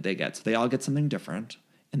baked good they get. So they all get something different.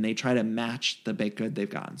 And they try to match the baked good they've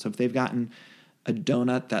gotten. So if they've gotten a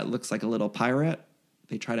donut that looks like a little pirate,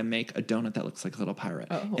 they try to make a donut that looks like a little pirate.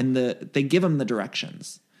 Oh. And they give them the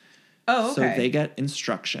directions. Oh, okay. So they get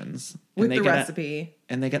instructions. With the recipe.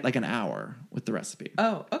 And they get like an hour with the recipe.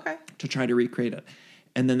 Oh, okay. To try to recreate it.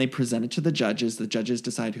 And then they present it to the judges. The judges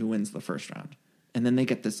decide who wins the first round. And then they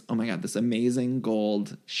get this, oh my God, this amazing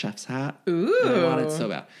gold chef's hat. Ooh. And I want it so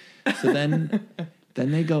bad. So then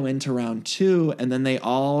they go into round 2, and then they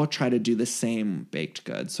all try to do the same baked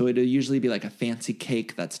good. So it'll usually be like a fancy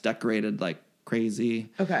cake that's decorated like crazy.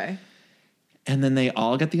 Okay. And then they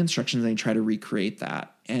all get the instructions and they try to recreate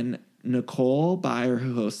that. And Nicole Byer,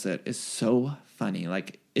 who hosts it, is so funny.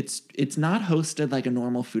 Like it's not hosted like a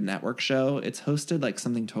normal Food Network show. It's hosted like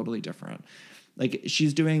something totally different. Like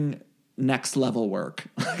she's doing next level work.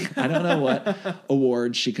 I don't know what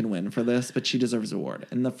award she can win for this, but she deserves an award.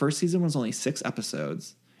 And the first season was only 6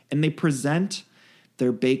 episodes, and they present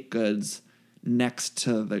their baked goods next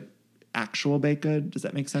to the actual baked good. Does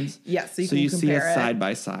that make sense? Yes. So you see it side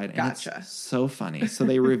by side. Gotcha. And it's so funny. So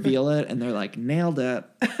they reveal it, and they're like, nailed it.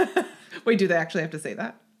 Wait, do they actually have to say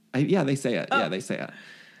that? Yeah, they say it. Oh. Yeah, they say it.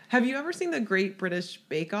 Have you ever seen the Great British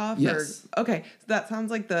Bake Off? Yes. Okay, so that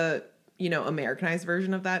sounds like the Americanized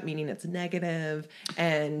version of that, meaning it's negative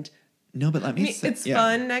and... No, but let me say... It's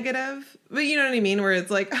fun negative, but you know what I mean? Where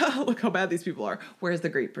it's like, oh, look how bad these people are. Whereas the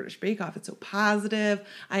Great British Bake Off, it's so positive.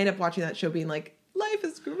 I end up watching that show being like, life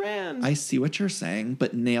is grand. I see what you're saying,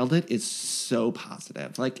 but Nailed It is so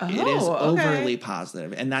positive. Like, it is overly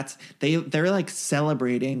positive. And they're like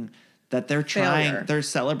celebrating that they're trying. Failure. They're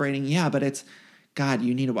celebrating, but it's God,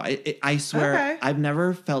 you need to watch. I swear, Okay. I've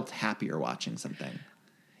never felt happier watching something.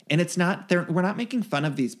 And it's not, we're not making fun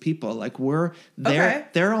of these people. Like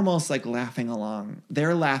they're almost like laughing along.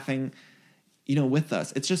 They're laughing, with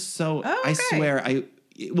us. It's just so, I swear,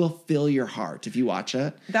 it will fill your heart if you watch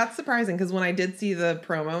it. That's surprising because when I did see the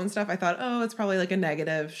promo and stuff, I thought, oh, it's probably like a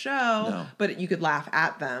negative show, but you could laugh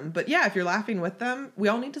at them. But yeah, if you're laughing with them, we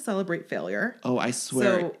all need to celebrate failure. Oh, I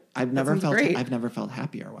swear, So, I've that never sounds felt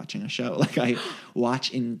happier watching a show. Like I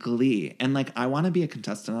watch in glee, and like I want to be a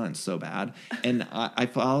contestant on it so bad. And I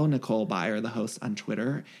follow Nicole Byer, the host, on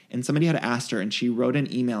Twitter, and somebody had asked her, and she wrote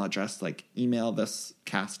an email address like email this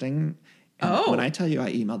casting. And when I tell you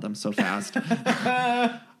I emailed them so fast,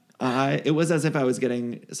 it was as if I was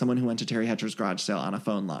getting someone who went to Terry Hatcher's garage sale on a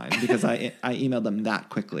phone line because I emailed them that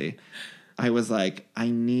quickly. I was like, I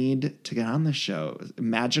need to get on this show.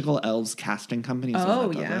 Magical Elves Casting Company.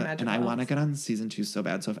 And I want to get on season 2 so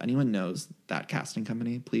bad. So if anyone knows that casting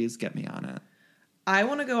company, please get me on it. I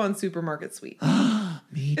want to go on Supermarket Sweep.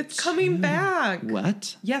 It's too. coming back.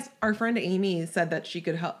 What? Yes, our friend Amy said that she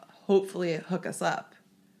could hopefully hook us up.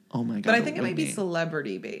 Oh my God. But I think it might be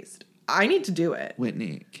celebrity based. I need to do it.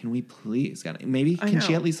 Whitney, can we please get it? Maybe can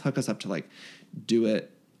she at least hook us up to like do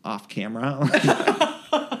it off camera?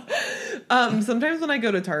 Sometimes when I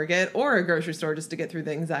go to Target or a grocery store just to get through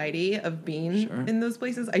the anxiety of being in those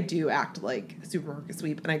places, I do act like Supermarket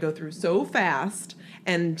Sweep and I go through so fast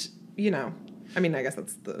and, I mean, I guess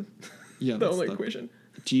that's the only equation.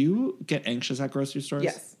 Do you get anxious at grocery stores?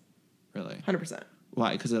 Yes. Really? 100%.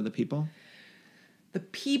 Why? Because of the people? The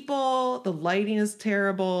people, the lighting is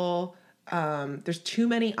terrible. There's too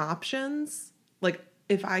many options. Like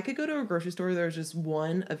if I could go to a grocery store, there's just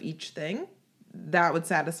one of each thing, that would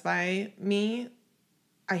satisfy me.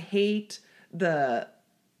 I hate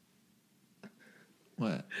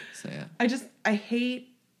What? Say it. I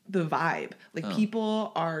hate the vibe. Like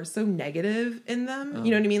people are so negative in them.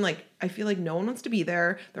 You know what I mean? Like I feel like no one wants to be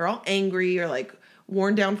there. They're all angry or like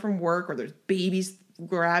worn down from work, or there's babies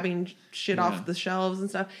grabbing shit off the shelves and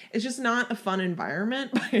stuff. It's just not a fun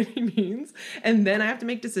environment by any means. And then I have to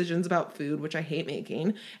make decisions about food, which I hate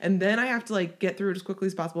making. And then I have to like get through it as quickly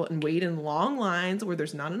as possible and wait in long lines where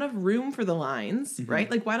there's not enough room for the lines, right?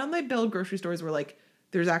 Like why don't they build grocery stores where like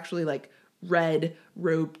there's actually like red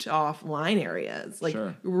roped off line areas? Like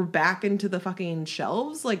we're back into the fucking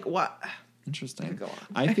shelves. Like what? Interesting.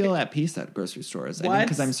 I feel at peace at grocery stores. I think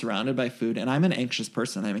because I'm surrounded by food, and I'm an anxious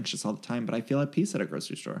person. I'm anxious all the time, but I feel at peace at a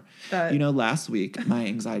grocery store. Last week my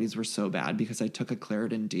anxieties were so bad because I took a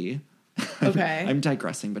Claritin D. Okay. I'm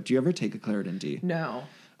digressing, but do you ever take a Claritin D? No.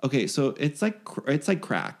 Okay, so it's like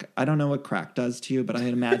crack. I don't know what crack does to you, but I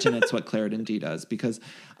imagine it's what Claritin D does, because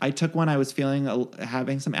I took one. I was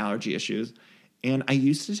having some allergy issues, and I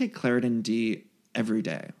used to take Claritin D every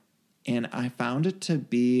day, and I found it to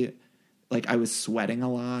be like I was sweating a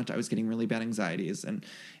lot. I was getting really bad anxieties, and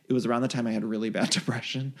it was around the time I had really bad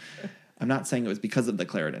depression. I'm not saying it was because of the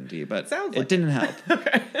Claritin D, but it didn't help.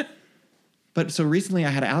 Okay. But so recently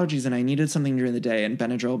I had allergies and I needed something during the day, and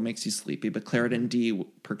Benadryl makes you sleepy, but Claritin D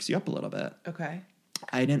perks you up a little bit. Okay.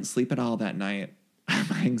 I didn't sleep at all that night.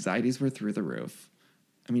 My anxieties were through the roof.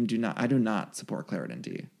 I mean, I do not support Claritin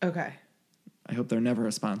D. Okay. I hope they're never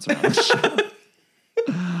a sponsor on the show.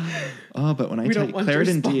 But when I tell you,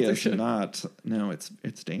 Claritin D is not, no,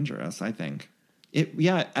 it's dangerous, I think.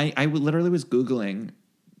 I literally was Googling,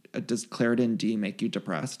 does Claritin D make you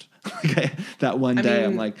depressed? That one day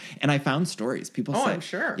I'm like, and I found stories. People say, I'm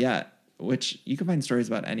sure. Yeah, which you can find stories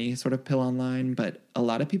about any sort of pill online, but a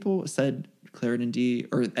lot of people said Claritin D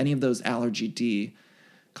or any of those allergy D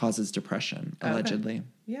causes depression, allegedly. Okay.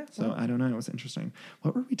 Yeah. So I don't know. It was interesting.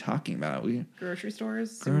 What were we talking about? Grocery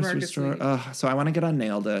stores, grocery Supermarket store. Sweep. So I want to get on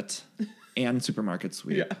Nailed It and Supermarket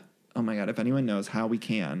Sweep. Yeah. Oh my God. If anyone knows how we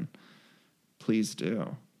can, please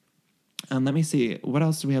do. Let me see. What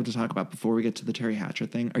else do we have to talk about before we get to the Terry Hatcher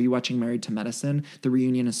thing? Are you watching Married to Medicine? The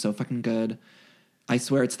reunion is so fucking good. I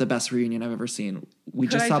swear it's the best reunion I've ever seen.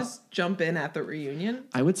 Could I just jump in at the reunion?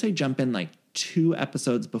 I would say jump in like 2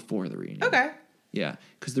 episodes before the reunion. Okay. Yeah,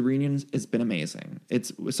 because the reunion has been amazing.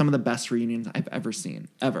 It's some of the best reunions I've ever seen,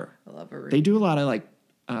 ever. I love a reunion. They do a lot of like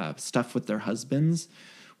stuff with their husbands,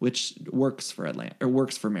 which works for Atlanta or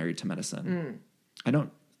works for Married to Medicine. I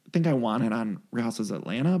don't think I want it on Real Housewives of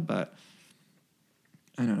Atlanta, but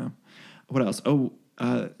I don't know. What else?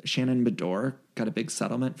 Shannon Bedore got a big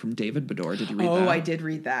settlement from David Bedore. Did you read that? Oh, I did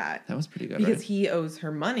read that. That was pretty good, because right? he owes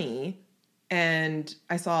her money. And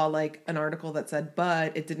I saw like an article that said,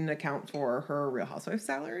 but it didn't account for her Real Housewives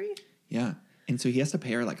salary. Yeah. And so he has to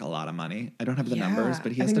pay her like a lot of money. I don't have the numbers,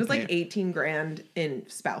 but he has I think to it was pay like 18 grand in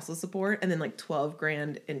spousal support and then like 12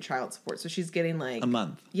 grand in child support. So she's getting like a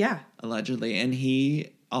month. Yeah. Allegedly. And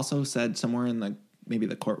he also said somewhere in maybe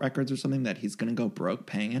the court records or something that he's going to go broke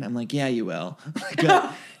paying it. I'm like, yeah, you will.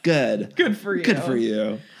 Good. Good for you. Good for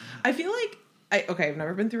you. I feel like I've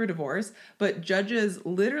never been through a divorce, but judges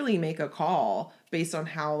literally make a call based on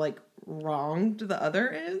how like wronged the other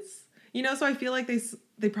is. You know, so I feel like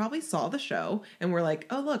they probably saw the show and were like,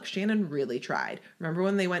 oh, look, Shannon really tried. Remember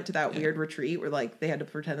when they went to that weird retreat where like they had to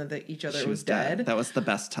pretend that each other was dead? That was the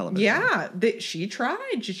best television. Yeah, she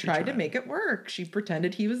tried. She tried to make it work. She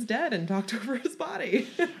pretended he was dead and talked over his body.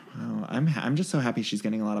 Oh, I'm just so happy she's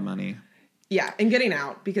getting a lot of money. Yeah, and getting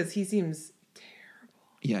out because he seems terrible.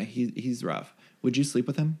 Yeah, he's rough. Would you sleep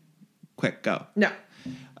with him? Quick, go. No.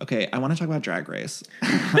 Okay, I want to talk about Drag Race.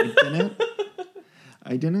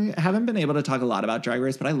 I haven't been able to talk a lot about Drag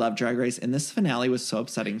Race, but I love Drag Race, and this finale was so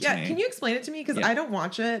upsetting to me. Yeah, can you explain it to me? Because I don't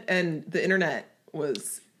watch it, and the internet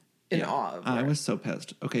was in awe of it. I was so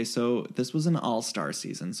pissed. Okay, so this was an all-star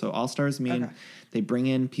season. So all-stars mean they bring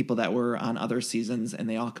in people that were on other seasons, and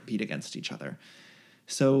they all compete against each other.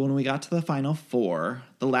 So when we got to the final four,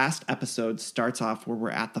 the last episode starts off where we're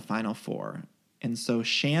at the final four. And so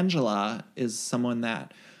Shangela is someone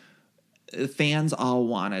that fans all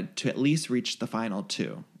wanted to at least reach the final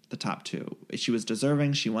two, the top two. She was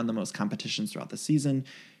deserving. She won the most competitions throughout the season.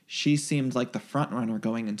 She seemed like the front runner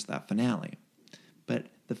going into that finale. But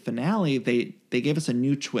the finale, they gave us a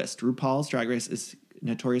new twist. RuPaul's Drag Race is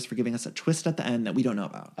notorious for giving us a twist at the end that we don't know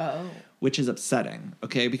about. Oh. Which is upsetting,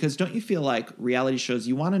 okay? Because don't you feel like reality shows,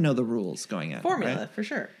 you want to know the rules going in, Formula, right? for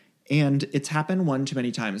sure. And it's happened one too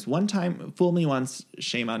many times. One time, fool me once,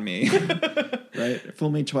 shame on me. Right?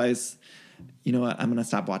 Fool me twice. You know what? I'm going to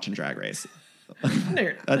stop watching Drag Race. No,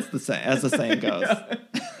 you're not. That's as the saying goes.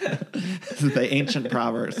 The ancient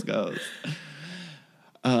proverbs goes.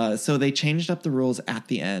 So they changed up the rules at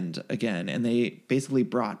the end again, and they basically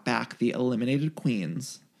brought back the eliminated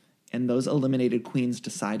queens, and those eliminated queens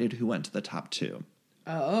decided who went to the top two.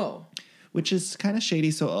 Oh. Which is kind of shady.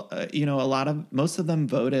 So, most of them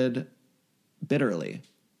voted bitterly,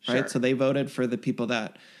 right? Sure. So they voted for the people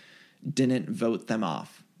that didn't vote them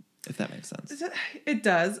off, if that makes sense. It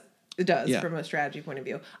does. It does from a strategy point of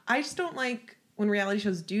view. I just don't like when reality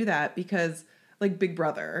shows do that because, like Big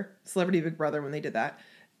Brother, Celebrity Big Brother, when they did that,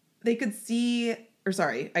 they could see,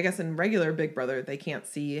 I guess in regular Big Brother, they can't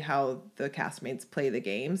see how the castmates play the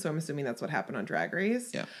game. So I'm assuming that's what happened on Drag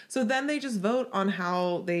Race. Yeah. So then they just vote on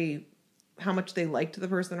how much they liked the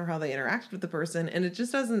person or how they interacted with the person. And it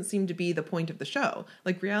just doesn't seem to be the point of the show.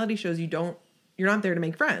 Like reality shows, you're not there to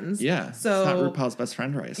make friends. Yeah. So it's not RuPaul's Best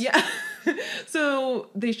Friend race. Yeah. So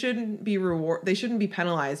they shouldn't be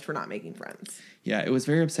penalized for not making friends. Yeah, it was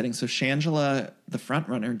very upsetting. So Shangela, the front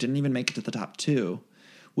runner, didn't even make it to the top two,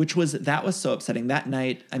 that was so upsetting. That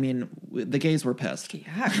night, I mean, the gays were pissed.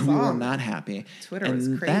 Yeah, we were not happy. Twitter was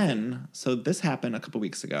crazy. So this happened a couple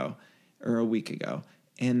weeks ago, or a week ago.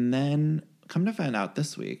 And then, come to find out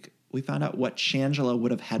this week, we found out what Shangela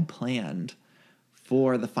would have had planned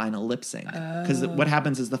for the final lip sync. Because what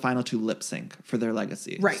happens is the final two lip sync for their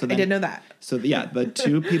legacy. Right, so I didn't know that. So yeah, the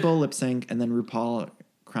two people lip sync, and then RuPaul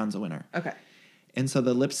crowns a winner. Okay. And so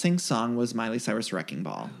the lip sync song was Miley Cyrus' Wrecking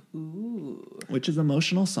Ball. Ooh. Which is an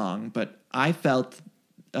emotional song, but I felt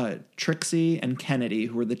Trixie and Kennedy,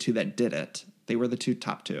 who were the two that did it, they were the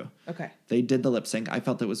top two. Okay. They did the lip sync. I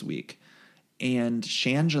felt it was weak. And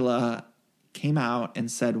Shangela came out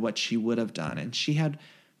and said what she would have done. And she had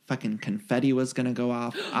fucking confetti was going to go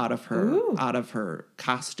off out of her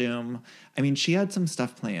costume. I mean, she had some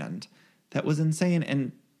stuff planned that was insane.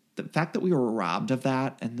 And the fact that we were robbed of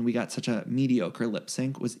that and we got such a mediocre lip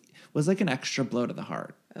sync was like an extra blow to the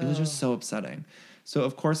heart. It was just so upsetting. So,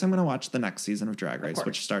 of course, I'm going to watch the next season of Drag Race,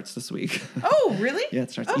 which starts this week. Oh, really? Yeah,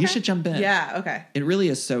 it starts. Okay. You should jump in. Yeah, okay. It really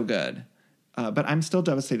is so good. But I'm still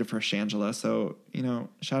devastated for Shangela. So,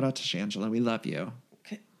 shout out to Shangela. We love you.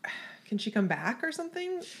 Can she come back or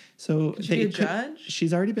something? So Can she be a judge?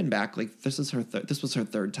 She's already been back. Like this was her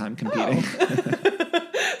third time competing. Oh.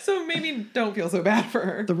 So maybe don't feel so bad for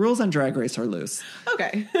her. The rules on Drag Race are loose.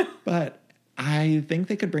 Okay. But I think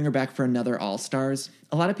they could bring her back for another All Stars.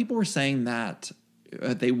 A lot of people were saying that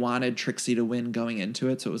they wanted Trixie to win going into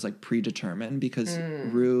it, so it was like predetermined because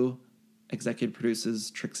Ru executive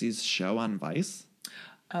produces Trixie's show on Vice.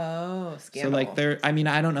 Oh, scandal. So like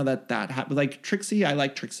I don't know that happened. Like Trixie, I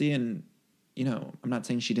like Trixie, and I'm not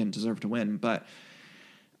saying she didn't deserve to win, but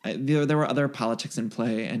there were other politics in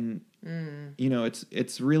play, and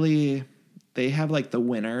it's really, they have like the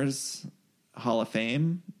winners Hall of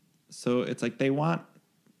Fame, so it's like they want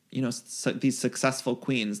these successful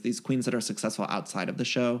queens, these queens that are successful outside of the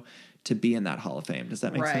show, to be in that Hall of Fame. Does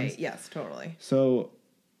that make sense? Right. Yes, totally. So,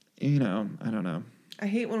 I don't know. I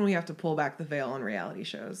hate when we have to pull back the veil on reality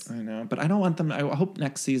shows. I know, but I don't want them. I hope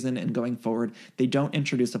next season and going forward, they don't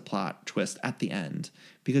introduce a plot twist at the end,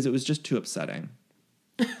 because it was just too upsetting.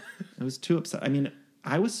 It was too upsetting. I mean,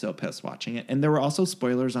 I was so pissed watching it. And there were also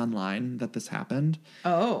spoilers online that this happened.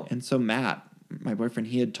 Oh. And so Matt, my boyfriend,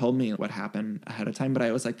 he had told me what happened ahead of time, but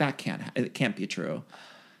I was like, it can't be true.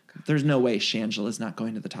 There's no way Shangela is not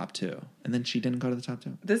going to the top 2. And then she didn't go to the top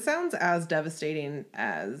 2. This sounds as devastating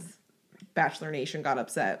as Bachelor Nation got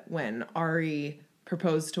upset when Ari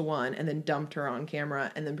proposed to one and then dumped her on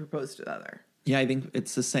camera and then proposed to the other. Yeah, I think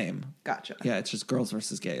it's the same. Gotcha. Yeah, it's just girls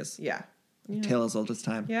versus gays. Yeah. Tale as old as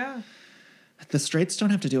time. Yeah. The straights don't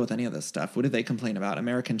have to deal with any of this stuff. What do they complain about?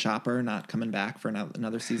 American Chopper not coming back for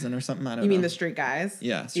another season or something? I don't know. You mean the straight guys?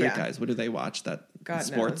 Yeah, straight guys. What do they watch? That God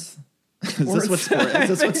sports? Knows. Is this what sports? Is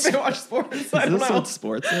this what they watch sports? Is this what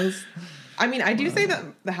sports is? I mean, I do say that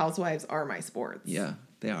the Housewives are my sports. Yeah,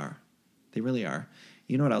 they are. They really are.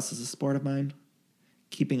 You know what else is a sport of mine?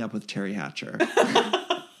 Keeping up with Terry Hatcher.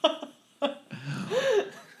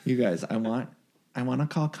 You guys, I want to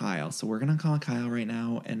call Kyle. So we're going to call Kyle right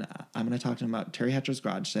now, and I'm going to talk to him about Terry Hatcher's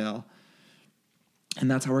garage sale. And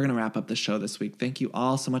that's how we're going to wrap up the show this week. Thank you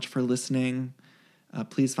all so much for listening.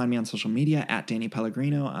 Please find me on social media at Danny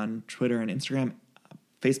Pellegrino on Twitter and Instagram,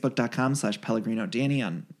 facebook.com/Pellegrino Danny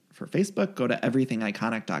for Facebook. Go to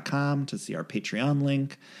everythingiconic.com to see our Patreon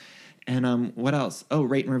link. And what else? Oh,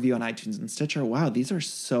 rate and review on iTunes and Stitcher. Wow, these are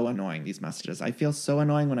so annoying, these messages. I feel so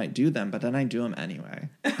annoying when I do them, but then I do them anyway.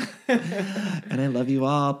 And I love you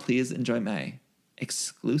all. Please enjoy my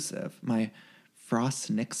exclusive, my Frost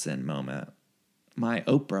Nixon moment, my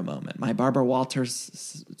Oprah moment, my Barbara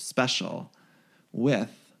Walters special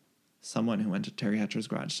with someone who went to Terry Hatcher's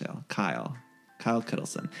garage sale, Kyle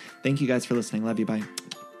Kittleson. Thank you guys for listening. Love you. Bye.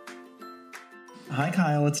 Hi,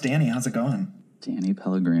 Kyle. It's Danny. How's it going? Danny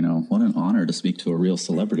Pellegrino. What an honor to speak to a real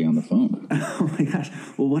celebrity on the phone. Oh my gosh.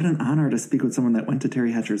 Well, what an honor to speak with someone that went to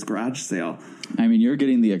Terry Hatcher's garage sale. I mean, you're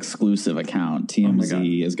getting the exclusive account.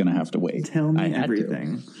 TMZ is going to have to wait. Tell me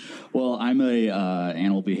everything. Well, I'm a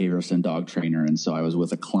animal behaviorist and dog trainer, and so I was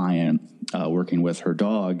with a client working with her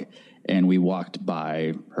dog, and we walked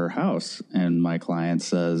by her house, and my client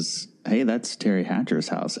says, "Hey, that's Terry Hatcher's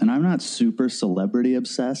house." And I'm not super celebrity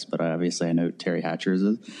obsessed, but obviously I know Terry Hatcher's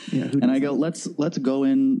is. Yeah, and I go, let's go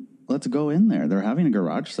in. Let's go in there. They're having a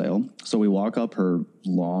garage sale. So we walk up her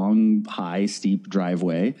long, high, steep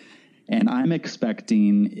driveway, and I'm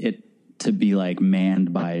expecting it to be like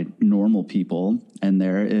manned by normal people. And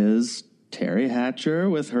there is Terry Hatcher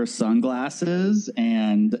with her sunglasses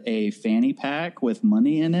and a fanny pack with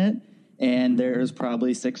money in it. And there's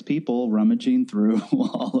probably 6 people rummaging through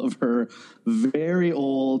all of her very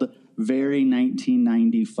old, very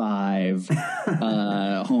 1995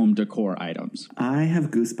 home decor items. I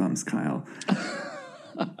have goosebumps, Kyle.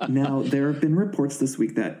 Now, there have been reports this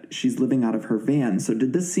week that she's living out of her van. So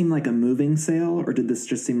did this seem like a moving sale, or did this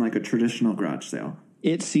just seem like a traditional garage sale?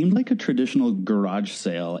 It seemed like a traditional garage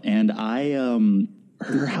sale. And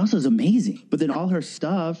her house is amazing, but then all her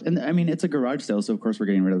stuff, and I mean, it's a garage sale, so of course we're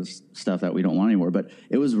getting rid of stuff that we don't want anymore, but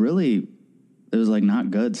it was like not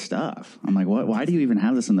good stuff. I'm like, what? Why do you even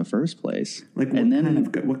have this in the first place? Like,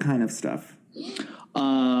 what kind of stuff?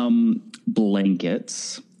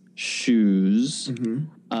 Blankets, shoes,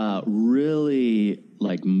 really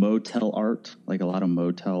like motel art, like a lot of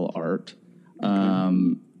motel art.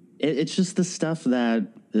 Okay. It's just the stuff that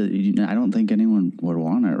I don't think anyone would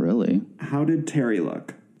want it, really. How did Terry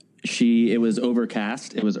look? It was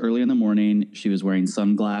overcast. It was early in the morning. She was wearing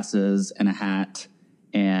sunglasses and a hat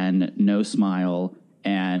and no smile,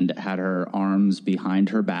 and had her arms behind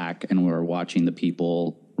her back, and we were watching the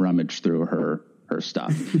people rummage through her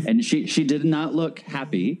stuff. And she did not look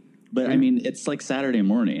happy. But I mean, it's like Saturday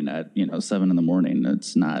morning at 7 a.m.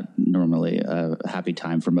 It's not normally a happy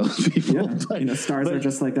time for most people. Yeah. But, stars are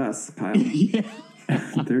just like us, Kyle. Yeah,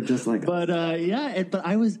 they're just like us. But but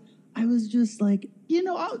I was just like,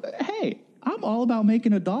 hey, I'm all about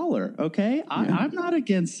making $1. Okay, yeah. I'm not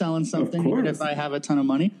against selling something even if I have a ton of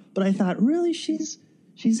money. But I thought, really, she's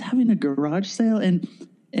having a garage sale,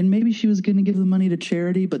 and maybe she was going to give the money to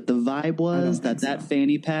charity, but the vibe was that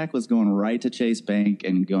fanny pack was going right to Chase Bank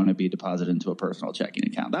and going to be deposited into a personal checking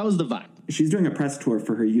account. That was the vibe. She's doing a press tour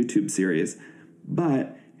for her YouTube series,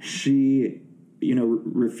 but she,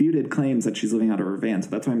 refuted claims that she's living out of her van. So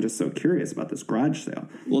that's why I'm just so curious about this garage sale.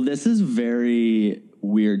 Well, this is very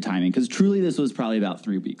weird timing, because truly this was probably about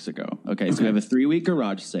 3 weeks ago. Okay, so we have a 3-week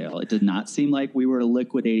garage sale. It did not seem like we were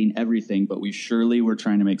liquidating everything, but we surely were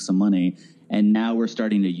trying to make some money. And now we're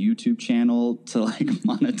starting a YouTube channel to like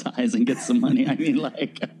monetize and get some money. I mean,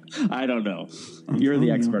 like, I don't know. You're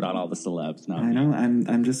the expert on all the celebs. Not I know.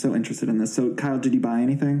 I'm just so interested in this. So, Kyle, did you buy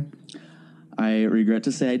anything? I regret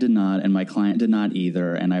to say I did not, and my client did not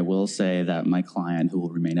either. And I will say that my client, who will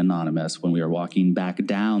remain anonymous, when we were walking back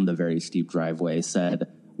down the very steep driveway,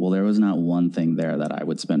 said, well, there was not one thing there that I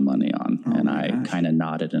would spend money on. And I kind of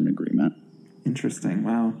nodded in agreement. Interesting.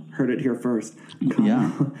 Wow. Heard it here first. Kyle,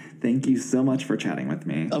 yeah. Thank you so much for chatting with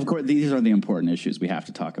me. Of course, these are the important issues we have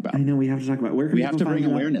to talk about. I know we have to talk about. Where can we have to bring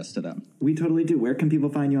awareness to them. We totally do. Where can people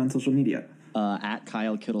find you on social media? At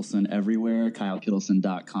Kyle Kittleson everywhere,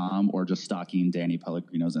 KyleKittleson.com, or just stalking Danny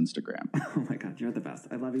Pellegrino's Instagram. Oh my God, you're the best.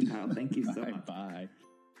 I love you, Kyle. Thank you so much. Bye.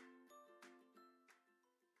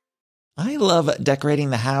 I love decorating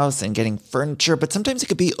the house and getting furniture, but sometimes it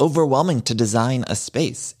could be overwhelming to design a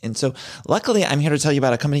space. And so luckily, I'm here to tell you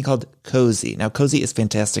about a company called Cozy. Now, Cozy is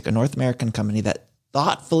fantastic, a North American company that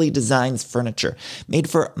thoughtfully designs furniture made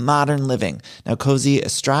for modern living. Now, Cozy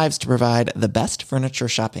strives to provide the best furniture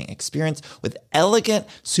shopping experience with elegant,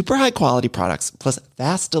 super high quality products, plus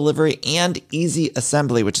fast delivery and easy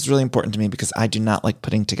assembly, which is really important to me because I do not like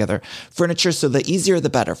putting together furniture. So the easier, the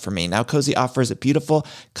better for me. Now, Cozy offers beautiful,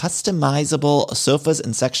 customizable sofas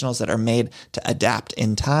and sectionals that are made to adapt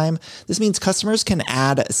in time. This means customers can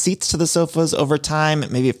add seats to the sofas over time.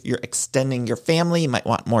 Maybe if you're extending your family, you might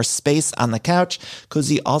want more space on the couch.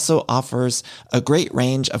 Cozy also offers a great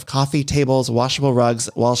range of coffee tables, washable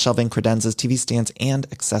rugs, wall shelving, credenzas, TV stands, and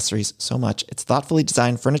accessories. So much. It's thoughtfully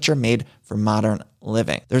designed furniture made for modern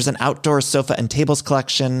living. There's an outdoor sofa and tables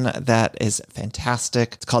collection that is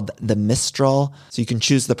fantastic. It's called the Mistral. So you can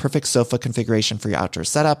choose the perfect sofa configuration for your outdoor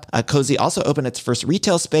setup. Cozy also opened its first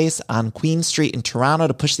retail space on Queen Street in Toronto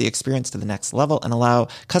to push the experience to the next level and allow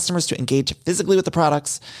customers to engage physically with the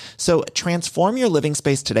products. So transform your living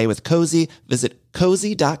space today with Cozy. Visit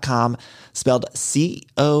cozy.com, spelled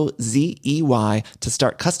COZEY, to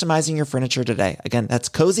start customizing your furniture today. Again, that's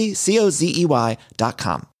Cozy,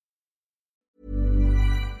 COZEY.com.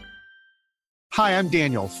 Hi, I'm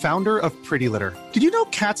Daniel, founder of Pretty Litter. Did you know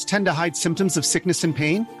cats tend to hide symptoms of sickness and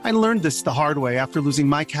pain? I learned this the hard way after losing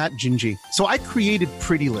my cat, Gingy. So I created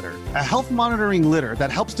Pretty Litter, a health monitoring litter that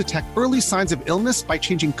helps detect early signs of illness by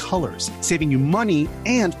changing colors, saving you money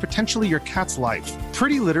and potentially your cat's life.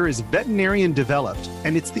 Pretty Litter is veterinarian developed,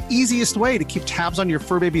 and it's the easiest way to keep tabs on your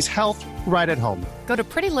fur baby's health right at home. Go to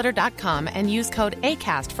prettylitter.com and use code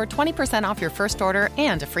ACAST for 20% off your first order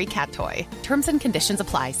and a free cat toy. Terms and conditions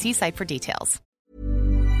apply. See site for details.